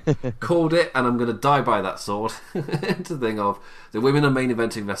 I've called it, and I'm going to die by that sword. To think of the women are main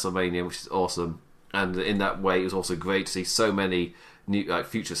eventing WrestleMania, which is awesome. And in that way, it was also great to see so many new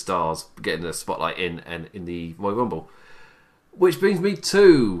future stars getting the spotlight in the Royal Rumble. Which brings me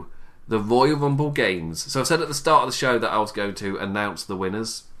to the Royal Rumble games. So I said at the start of the show that I was going to announce the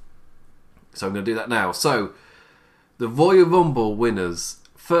winners. So I'm going to do that now. So the Royal Rumble winners.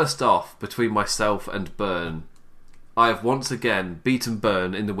 First off, between myself and Byrne, I have once again beaten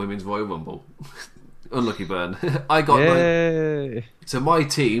Byrne in the Women's Royal Rumble. Unlucky Byrne. I got Yay. So my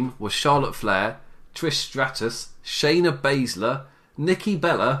team was Charlotte Flair, Trish Stratus, Shayna Baszler, Nikki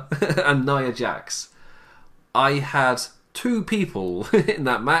Bella, and Nia Jax. I had 2 people in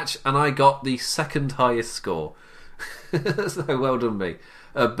that match, and I got the second highest score. So well done me.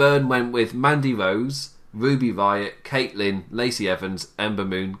 Byrne went with Mandy Rose, Ruby Riott, Caitlyn, Lacey Evans, Ember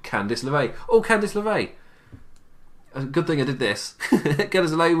Moon, Candice LeRae. Oh, Candice LeRae. Good thing I did this.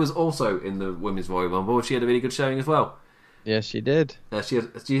 Candice LeRae was also in the Women's Royal Rumble. She had a really good showing as well. Yes, she did. She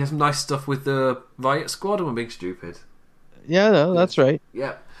had some nice stuff with the Riot Squad. I'm being stupid. Yeah, no, that's right.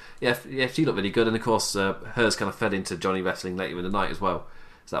 Yeah, she looked really good. And of course, hers kind of fed into Johnny Wrestling later in the night as well.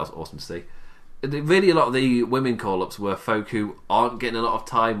 So that was awesome to see. Really, a lot of the women call-ups were folk who aren't getting a lot of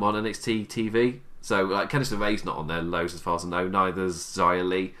time on NXT TV. So, like, Candice LeRae's not on there loads as far as I know. Neither's Xia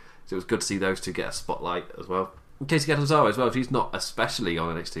Li. So it was good to see those two get a spotlight as well. Casey Catanzaro as well. She's not especially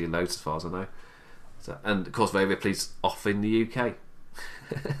on NXT loads as far as I know. So, and of course, Rhea Ripley's off in the UK.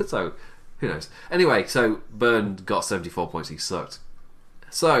 So, who knows? Anyway, so Byrne got 74 points. He sucked.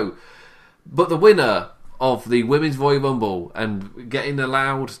 So, but the winner of the Women's Royal Rumble and getting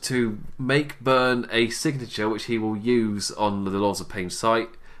allowed to make Byrne a signature, which he will use on the Laws of Pain site,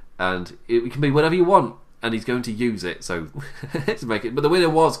 and it can be whatever you want, and he's going to use it. So to make it. But the winner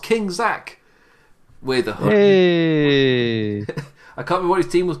was King Zach with 100. Hey. I can't remember what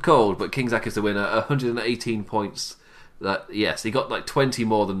his team was called, but King Zach is the winner. 118 points. Yes, he got like 20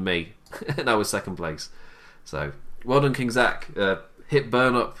 more than me, and I was second place. So well done, King Zach. Hit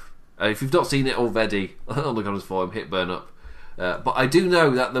Byrne up. If you've not seen it already on the comments forum, hit Byrne up. But I do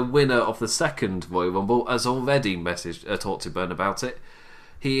know that the winner of the second Royal Rumble has already talked to Byrne about it.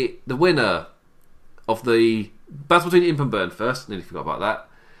 The winner of the battle between Imp and Byrne first, nearly forgot about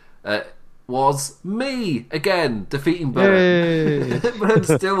that, was me again, defeating Byrne. Byrne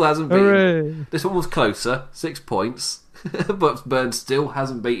still hasn't beaten me. This one was closer, 6 points, but Byrne still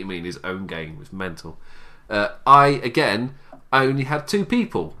hasn't beaten me in his own game. It's mental. I only had 2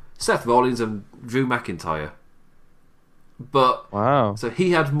 people, Seth Rollins and Drew McIntyre. But wow, so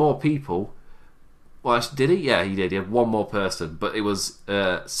he had more people. Well, did he? Yeah, he did. He had one more person, but it was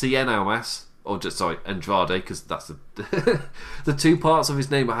Cien Almas, or just sorry, Andrade, because that's the the 2 parts of his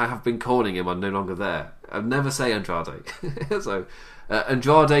name I have been calling him are no longer there. I never say Andrade. So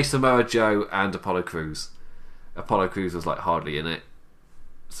Andrade, Samoa Joe, and Apollo Crews. Apollo Crews was like hardly in it.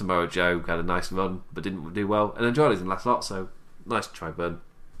 Samoa Joe had a nice run, but didn't do well, and Andrade's in the last lot, so nice to try, Burn.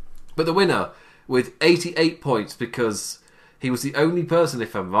 But the winner with 88 points, because he was the only person,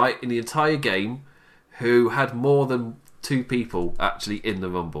 if I'm right, in the entire game who had more than 2 people actually in the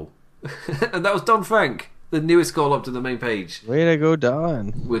Rumble. And that was Don Frank, the newest call up to the main page. Way to go,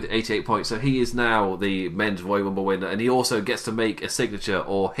 Don. With 88 points. So he is now the men's Royal Rumble winner, and he also gets to make a signature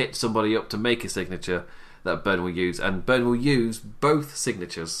or hit somebody up to make a signature that Burn will use. And Burn will use both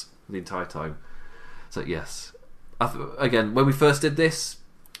signatures the entire time. So yes. Again, when we first did this,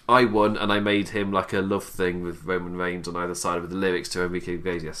 I won, and I made him like a love thing with Roman Reigns on either side with the lyrics to Enrique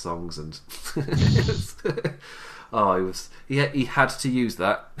Iglesias songs, and he had to use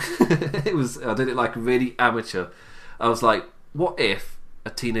that. I did it like really amateur. I was like, what if a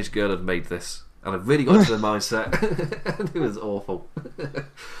teenage girl had made this? And I really got into the mindset, and it was awful.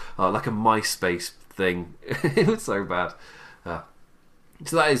 Like a MySpace thing. It was so bad.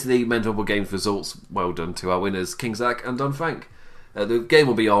 So that is the Men's Rumble Games results. Well done to our winners, King Zach and Don Frank. The game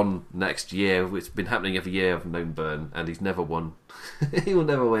will be on next year. It's been happening every year. I've known Burn, and he's never won. He will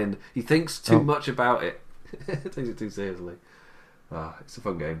never win. He thinks too much about it. Takes it too seriously. It's a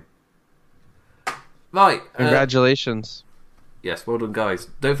fun game. Right. Congratulations. Yes, well done, guys.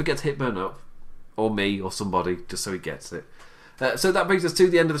 Don't forget to hit Burn up, or me, or somebody, just so he gets it. So that brings us to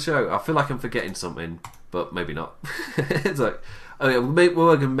the end of the show. I feel like I'm forgetting something, but maybe not. It's like, we're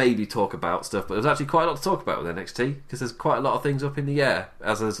going to maybe talk about stuff, but there's actually quite a lot to talk about with NXT, because there's quite a lot of things up in the air,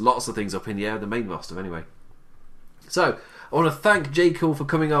 as there's lots of things up in the air in the main roster anyway. So, I want to thank J. Cool for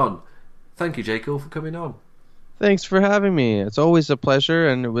coming on. Thank you, J. Cool, for coming on. Thanks for having me. It's always a pleasure,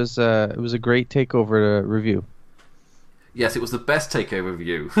 and it was a great takeover to review. Yes, it was the best takeover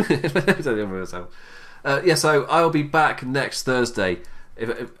review. So I'll be back next Thursday.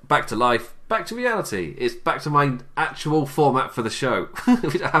 Back to life, back to reality. It's back to my actual format for the show,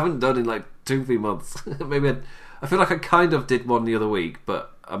 which I haven't done in like 2-3 months. Maybe I feel like I kind of did one the other week,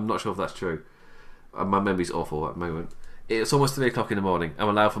 but I'm not sure if that's true. My memory's awful at the moment. It's almost 3 o'clock in the morning. I'm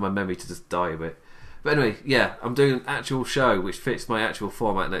allowed for my memory to just die a bit. But anyway, yeah, I'm doing an actual show which fits my actual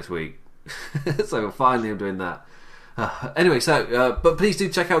format next week. So finally I'm doing that. But please do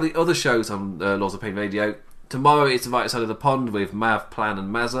check out the other shows on Laws of Pain Radio. Tomorrow it's the right side of the pond with Mav, Plan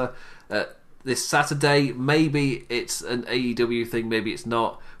and Mazza. This Saturday, maybe it's an AEW thing, maybe it's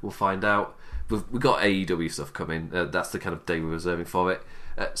not. We'll find out. We've got AEW stuff coming. That's the kind of day we're reserving for it.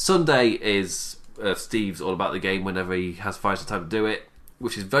 Sunday is Steve's All About the Game whenever he finds the time to do it,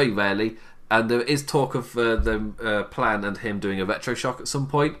 which is very rarely. And there is talk of the Plan and him doing a retro shock at some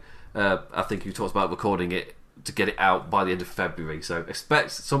point. I think he talks about recording it to get it out by the end of February. So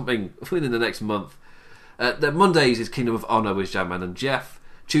expect something within the next month. The Mondays is Kingdom of Honor with Jamman and Jeff.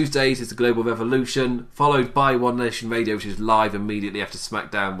 Tuesdays is the Global Revolution, followed by One Nation Radio, which is live immediately after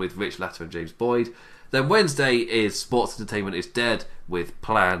SmackDown with Rich Latter and James Boyd. Then Wednesday is Sports Entertainment is Dead with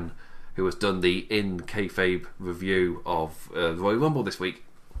Plan, who has done the In Kayfabe review of the Royal Rumble this week.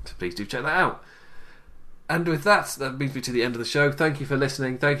 So please do check that out. And with that brings me to the end of the show. Thank you for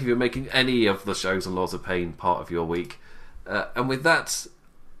listening. Thank you for making any of the shows on Laws of Pain part of your week. And with that,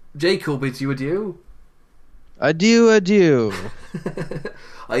 J. Cool bids you adieu. Adieu, adieu.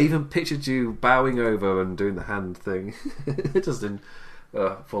 I even pictured you bowing over and doing the hand thing. Just in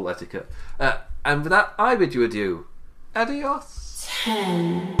full etiquette. And with that, I bid you adieu. Adios.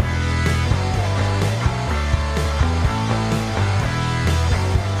 10.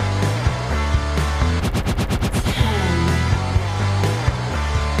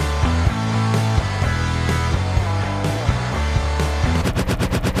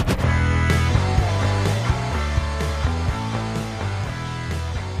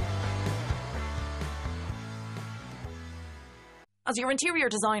 As your interior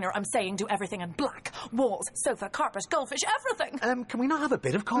designer, I'm saying do everything in black. Walls, sofa, carpet, goldfish, everything. Can we not have a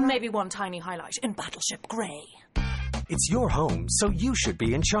bit of colour? Maybe one tiny highlight in Battleship Grey. It's your home, so you should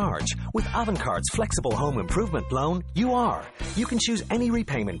be in charge. With Avantcard's flexible home improvement loan, you are. You can choose any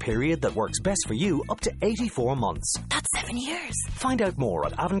repayment period that works best for you up to 84 months. That's 7 years. Find out more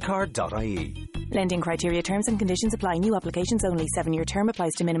at avantcard.ie. Lending criteria, terms and conditions apply. New applications only. 7-year term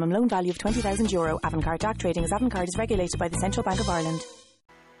applies to minimum loan value of €20,000. Avantcard DAC trading as Avantcard is regulated by the Central Bank of Ireland.